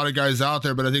 there's a lot of guys out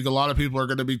there, but I think a lot of people are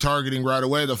going to be targeting right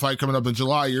away the fight coming up in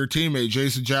July. Your teammate,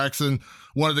 Jason Jackson,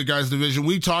 one of the guys in the division.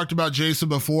 We talked about Jason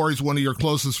before. He's one of your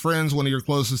closest friends, one of your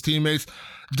closest teammates.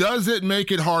 Does it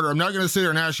make it harder? I'm not going to sit here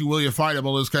and ask you, will you fight him,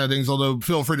 all those kind of things, although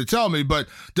feel free to tell me, but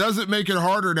does it make it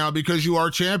harder now because you are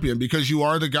champion, because you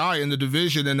are the guy in the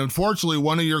division? And unfortunately,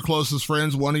 one of your closest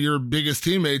friends, one of your biggest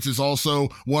teammates is also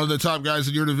one of the top guys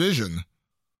in your division.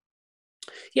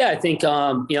 Yeah, I think,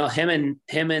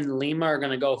 him and Lima are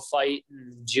going to go fight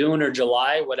in June or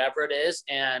July, whatever it is.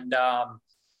 And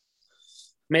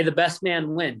may the best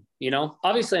man win.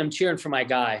 Obviously I'm cheering for my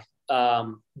guy.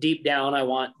 Deep down, I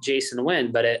want Jason to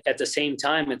win, but at the same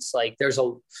time, it's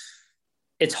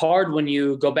it's hard when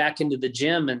you go back into the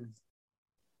gym, and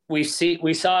we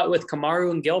saw it with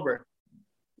Kamaru and Gilbert.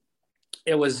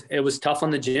 It was tough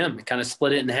on the gym. It kind of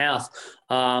split it in half.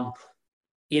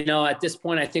 At this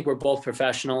point, I think we're both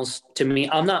professionals. To me,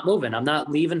 I'm not moving. I'm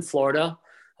not leaving Florida.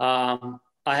 I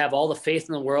have all the faith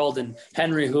in the world in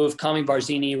Henry Hoof, Kami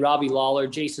Barzini, Robbie Lawler,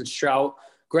 Jason Strout,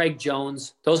 Greg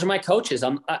Jones. Those are my coaches.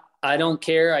 I don't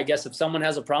care. I guess if someone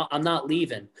has a problem, I'm not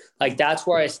leaving. That's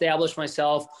where I established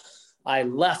myself. I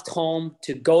left home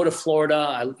to go to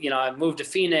Florida. I moved to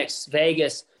Phoenix,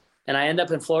 Vegas, and I end up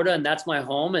in Florida, and that's my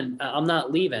home, and I'm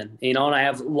not leaving, and I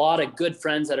have a lot of good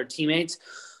friends that are teammates.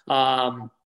 And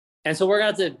so we're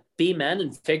going to have to be men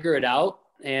and figure it out.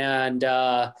 And,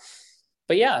 but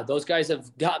yeah, those guys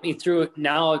have got me through it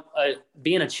now,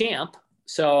 being a champ.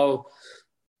 So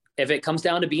if it comes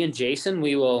down to being Jason,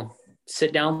 we will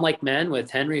sit down like men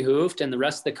with Henry Hooft and the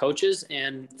rest of the coaches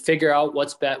and figure out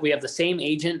what's best. We have the same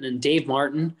agent and Dave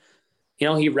Martin,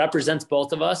 he represents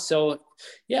both of us. So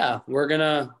yeah, we're going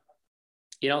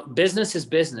to, business is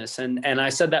business. And I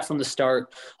said that from the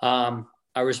start.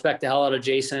 I respect the hell out of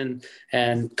Jason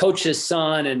and coach his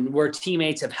son, and we're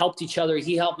teammates, have helped each other.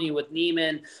 He helped me with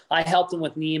Neiman. I helped him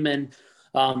with Neiman.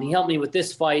 He helped me with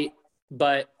this fight,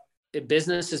 but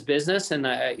business is business, and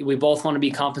we both want to be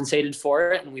compensated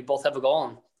for it, and we both have a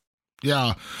goal.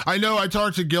 Yeah, I know. I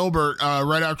talked to Gilbert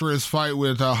right after his fight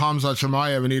with Hamzat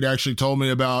Chimaev, and he'd actually told me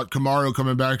about Kamaru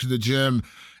coming back to the gym.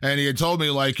 And he had told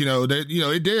me, like,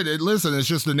 listen, it's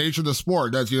just the nature of the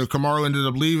sport. That's, Kamaru ended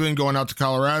up leaving, going out to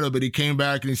Colorado, but he came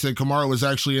back and he said Kamaru was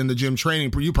actually in the gym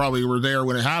training. You probably were there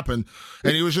when it happened.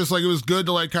 And he was just like, it was good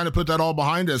to, like, kind of put that all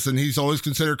behind us. And he's always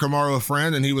considered Kamaru a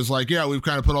friend. And he was like, yeah, we've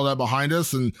kind of put all that behind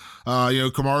us. And,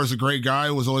 Kamaru's a great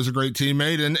guy, was always a great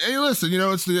teammate. And hey, listen,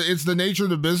 it's the nature of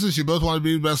the business. You both want to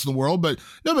be the best in the world, but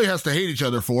nobody has to hate each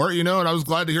other for it, and I was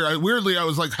glad to hear. Weirdly, I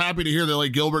was like happy to hear that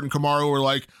like Gilbert and Kamaru were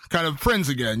like kind of friends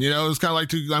again. It was kind of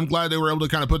like I'm glad they were able to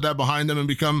kind of put that behind them and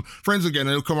become friends again.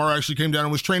 I know Kamaru actually came down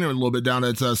and was training a little bit down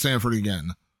at Sanford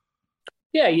again.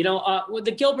 Yeah, with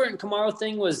the Gilbert and Kamaru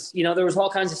thing was, there was all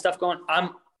kinds of stuff going.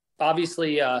 I'm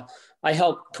obviously I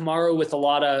helped Kamaru with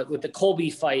with the Colby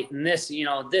fight and this,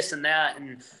 this and that,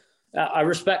 and I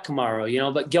respect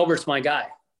Kamaru, but Gilbert's my guy.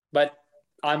 But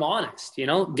I'm honest,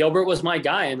 Gilbert was my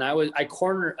guy, and I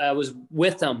was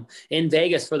with him in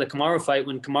Vegas for the Kamaru fight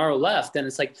when Kamaru left. And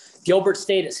it's like, Gilbert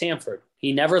stayed at Sanford.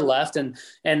 He never left. And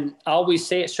I always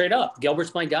say it straight up.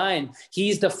 Gilbert's my guy. And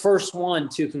he's the first one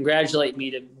to congratulate me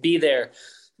to be there.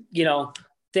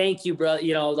 Thank you, bro.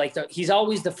 He's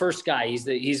always the first guy.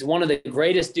 He's one of the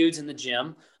greatest dudes in the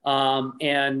gym.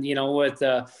 With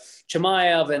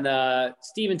Chimaev and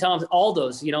Stephen Thompson, all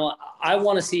those, I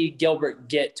want to see Gilbert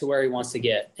get to where he wants to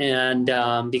get. And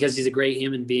because he's a great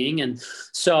human being. And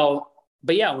so,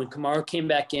 but yeah, when Kamaru came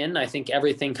back in, I think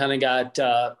everything kind of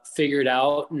got figured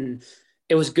out. And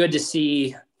it was good to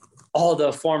see all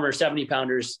the former 70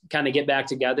 pounders kind of get back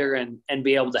together and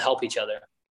be able to help each other.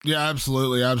 Yeah,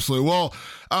 absolutely. Absolutely. Well,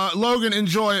 Logan,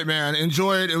 enjoy it, man.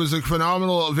 Enjoy it. It was a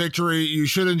phenomenal victory. You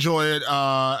should enjoy it.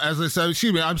 As I said,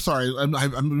 excuse me, I'm sorry. I'm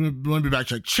going to be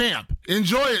backtrack. Champ.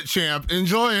 Enjoy it, champ.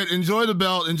 Enjoy it. Enjoy the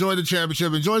belt. Enjoy the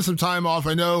championship. Enjoy some time off.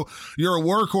 I know you're a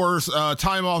workhorse.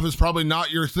 Time off is probably not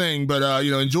your thing, but,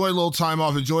 enjoy a little time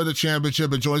off. Enjoy the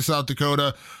championship. Enjoy South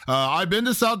Dakota. I've been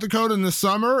to South Dakota in the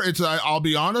summer. I'll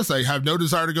be honest, I have no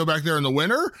desire to go back there in the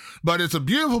winter, but it's a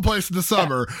beautiful place in the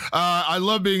summer. I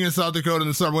love being in South Dakota in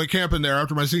the summer. Went camping there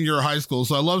after my senior year of high school.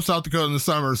 So I love South Dakota in the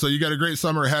summer. So you got a great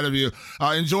summer ahead of you.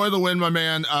 Enjoy the win, my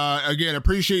man. Again,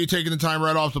 appreciate you taking the time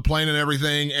right off the plane and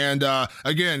everything. And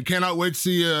again, cannot wait to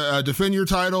see you defend your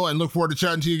title and look forward to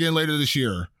chatting to you again later this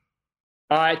year.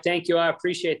 All right. Thank you. I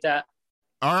appreciate that.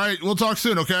 All right. We'll talk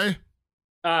soon. Okay.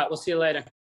 All right. We'll see you later.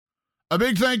 A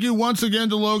big thank you once again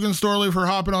to Logan Storley for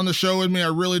hopping on the show with me. I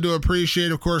really do appreciate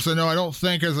it. Of course, I don't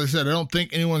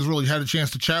think anyone's really had a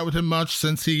chance to chat with him much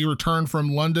since he returned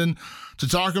from London to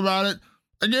talk about it.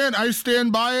 Again, I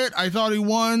stand by it. I thought he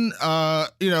won.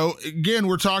 Again,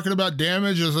 we're talking about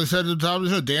damage. As I said at the top of the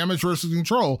show, damage versus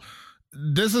control.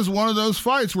 This is one of those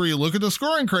fights where you look at the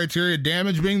scoring criteria,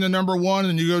 damage being the number one,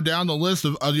 and you go down the list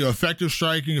of effective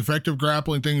striking, effective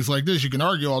grappling, things like this. You can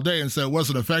argue all day and say it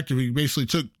wasn't effective. He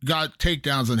basically got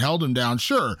takedowns and held him down.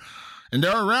 Sure. And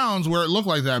there are rounds where it looked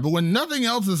like that. But when nothing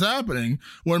else is happening,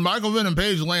 when Michael Venom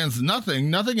Page lands nothing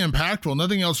impactful,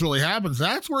 nothing else really happens,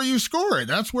 that's where you score it.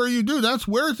 That's where you do. That's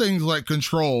where things like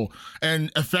control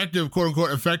and effective, quote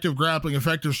unquote, effective grappling,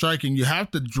 effective striking, you have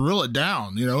to drill it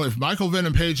down. If Michael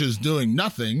Venom Page is doing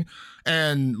nothing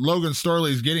and Logan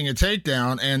Storley is getting a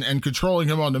takedown and controlling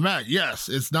him on the mat, yes,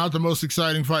 it's not the most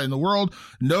exciting fight in the world.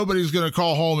 Nobody's going to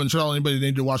call home and tell anybody they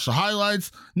need to watch the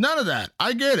highlights. None of that.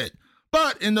 I get it.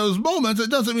 But in those moments, it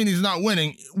doesn't mean he's not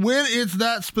winning. When it's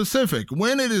that specific,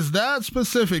 when it is that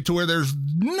specific to where there's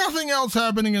nothing else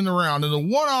happening in the round and the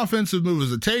one offensive move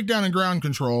is a takedown and ground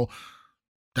control,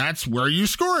 that's where you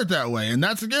score it that way. And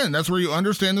that's where you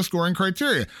understand the scoring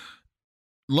criteria.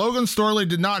 Logan Storley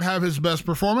did not have his best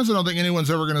performance. I don't think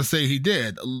anyone's ever going to say he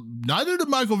did. Neither did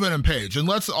Michael Venom Page. And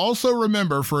let's also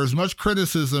remember, for as much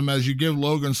criticism as you give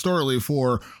Logan Storley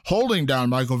for holding down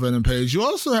Michael Venom Page, you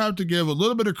also have to give a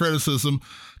little bit of criticism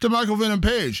to Michael Venom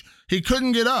Page. He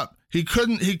couldn't get up. He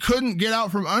couldn't get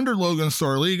out from under Logan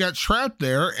Storley. He got trapped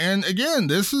there. And again,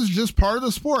 this is just part of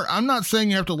the sport. I'm not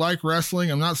saying you have to like wrestling.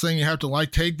 I'm not saying you have to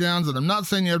like takedowns, and I'm not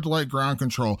saying you have to like ground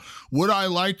control. Would I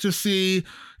like to see,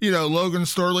 Logan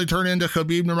Storley turn into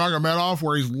Khabib Nurmagomedov,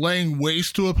 where he's laying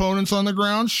waste to opponents on the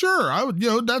ground? Sure, I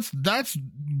would. That's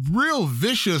real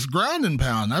vicious ground and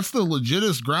pound. That's the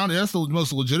legitest ground. That's the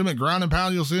most legitimate ground and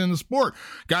pound you'll see in the sport.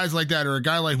 Guys like that, or a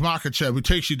guy like Makhachev who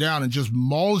takes you down and just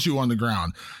mauls you on the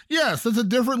ground. Yes, that's a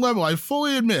different level. I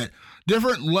fully admit.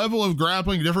 Different level of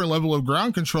grappling, different level of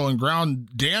ground control and ground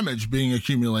damage being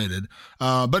accumulated.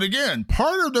 But again,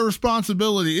 part of the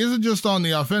responsibility isn't just on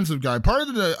the offensive guy. Part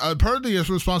of the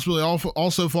responsibility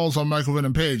also falls on Michael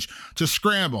Venom Page to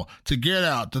scramble, to get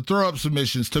out, to throw up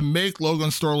submissions, to make Logan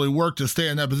Storley work to stay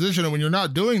in that position. And when you're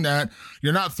not doing that,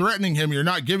 you're not threatening him, you're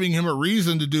not giving him a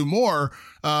reason to do more,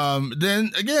 then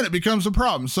again, it becomes a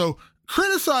problem. So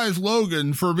criticize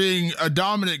Logan for being a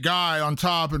dominant guy on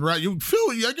top and right. You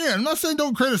feel, again, I'm not saying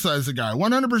don't criticize the guy.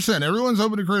 100%. Everyone's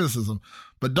open to criticism.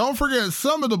 But don't forget,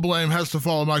 some of the blame has to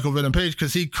fall on Michael Venom Page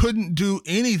because he couldn't do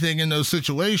anything in those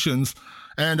situations.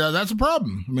 And that's a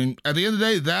problem. I mean, at the end of the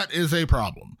day, that is a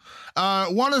problem.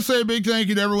 Want to say a big thank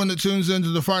you to everyone that tunes into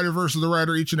the Fighter versus the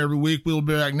Writer each and every week. We'll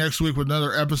be back next week with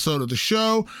another episode of the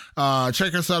show.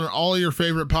 Check us out on all of your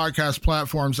favorite podcast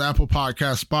platforms, Apple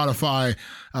Podcasts, Spotify,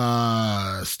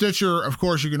 Stitcher. Of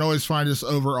course, you can always find us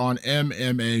over on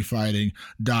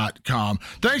MMAfighting.com.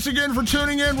 Thanks again for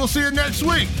tuning in. We'll see you next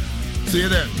week. See you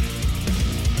then.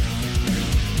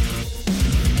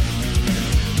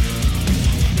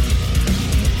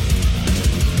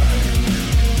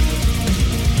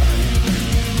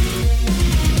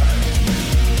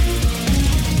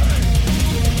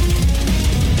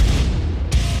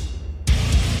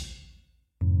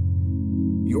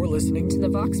 You're listening to the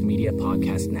Vox Media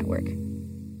Podcast Network.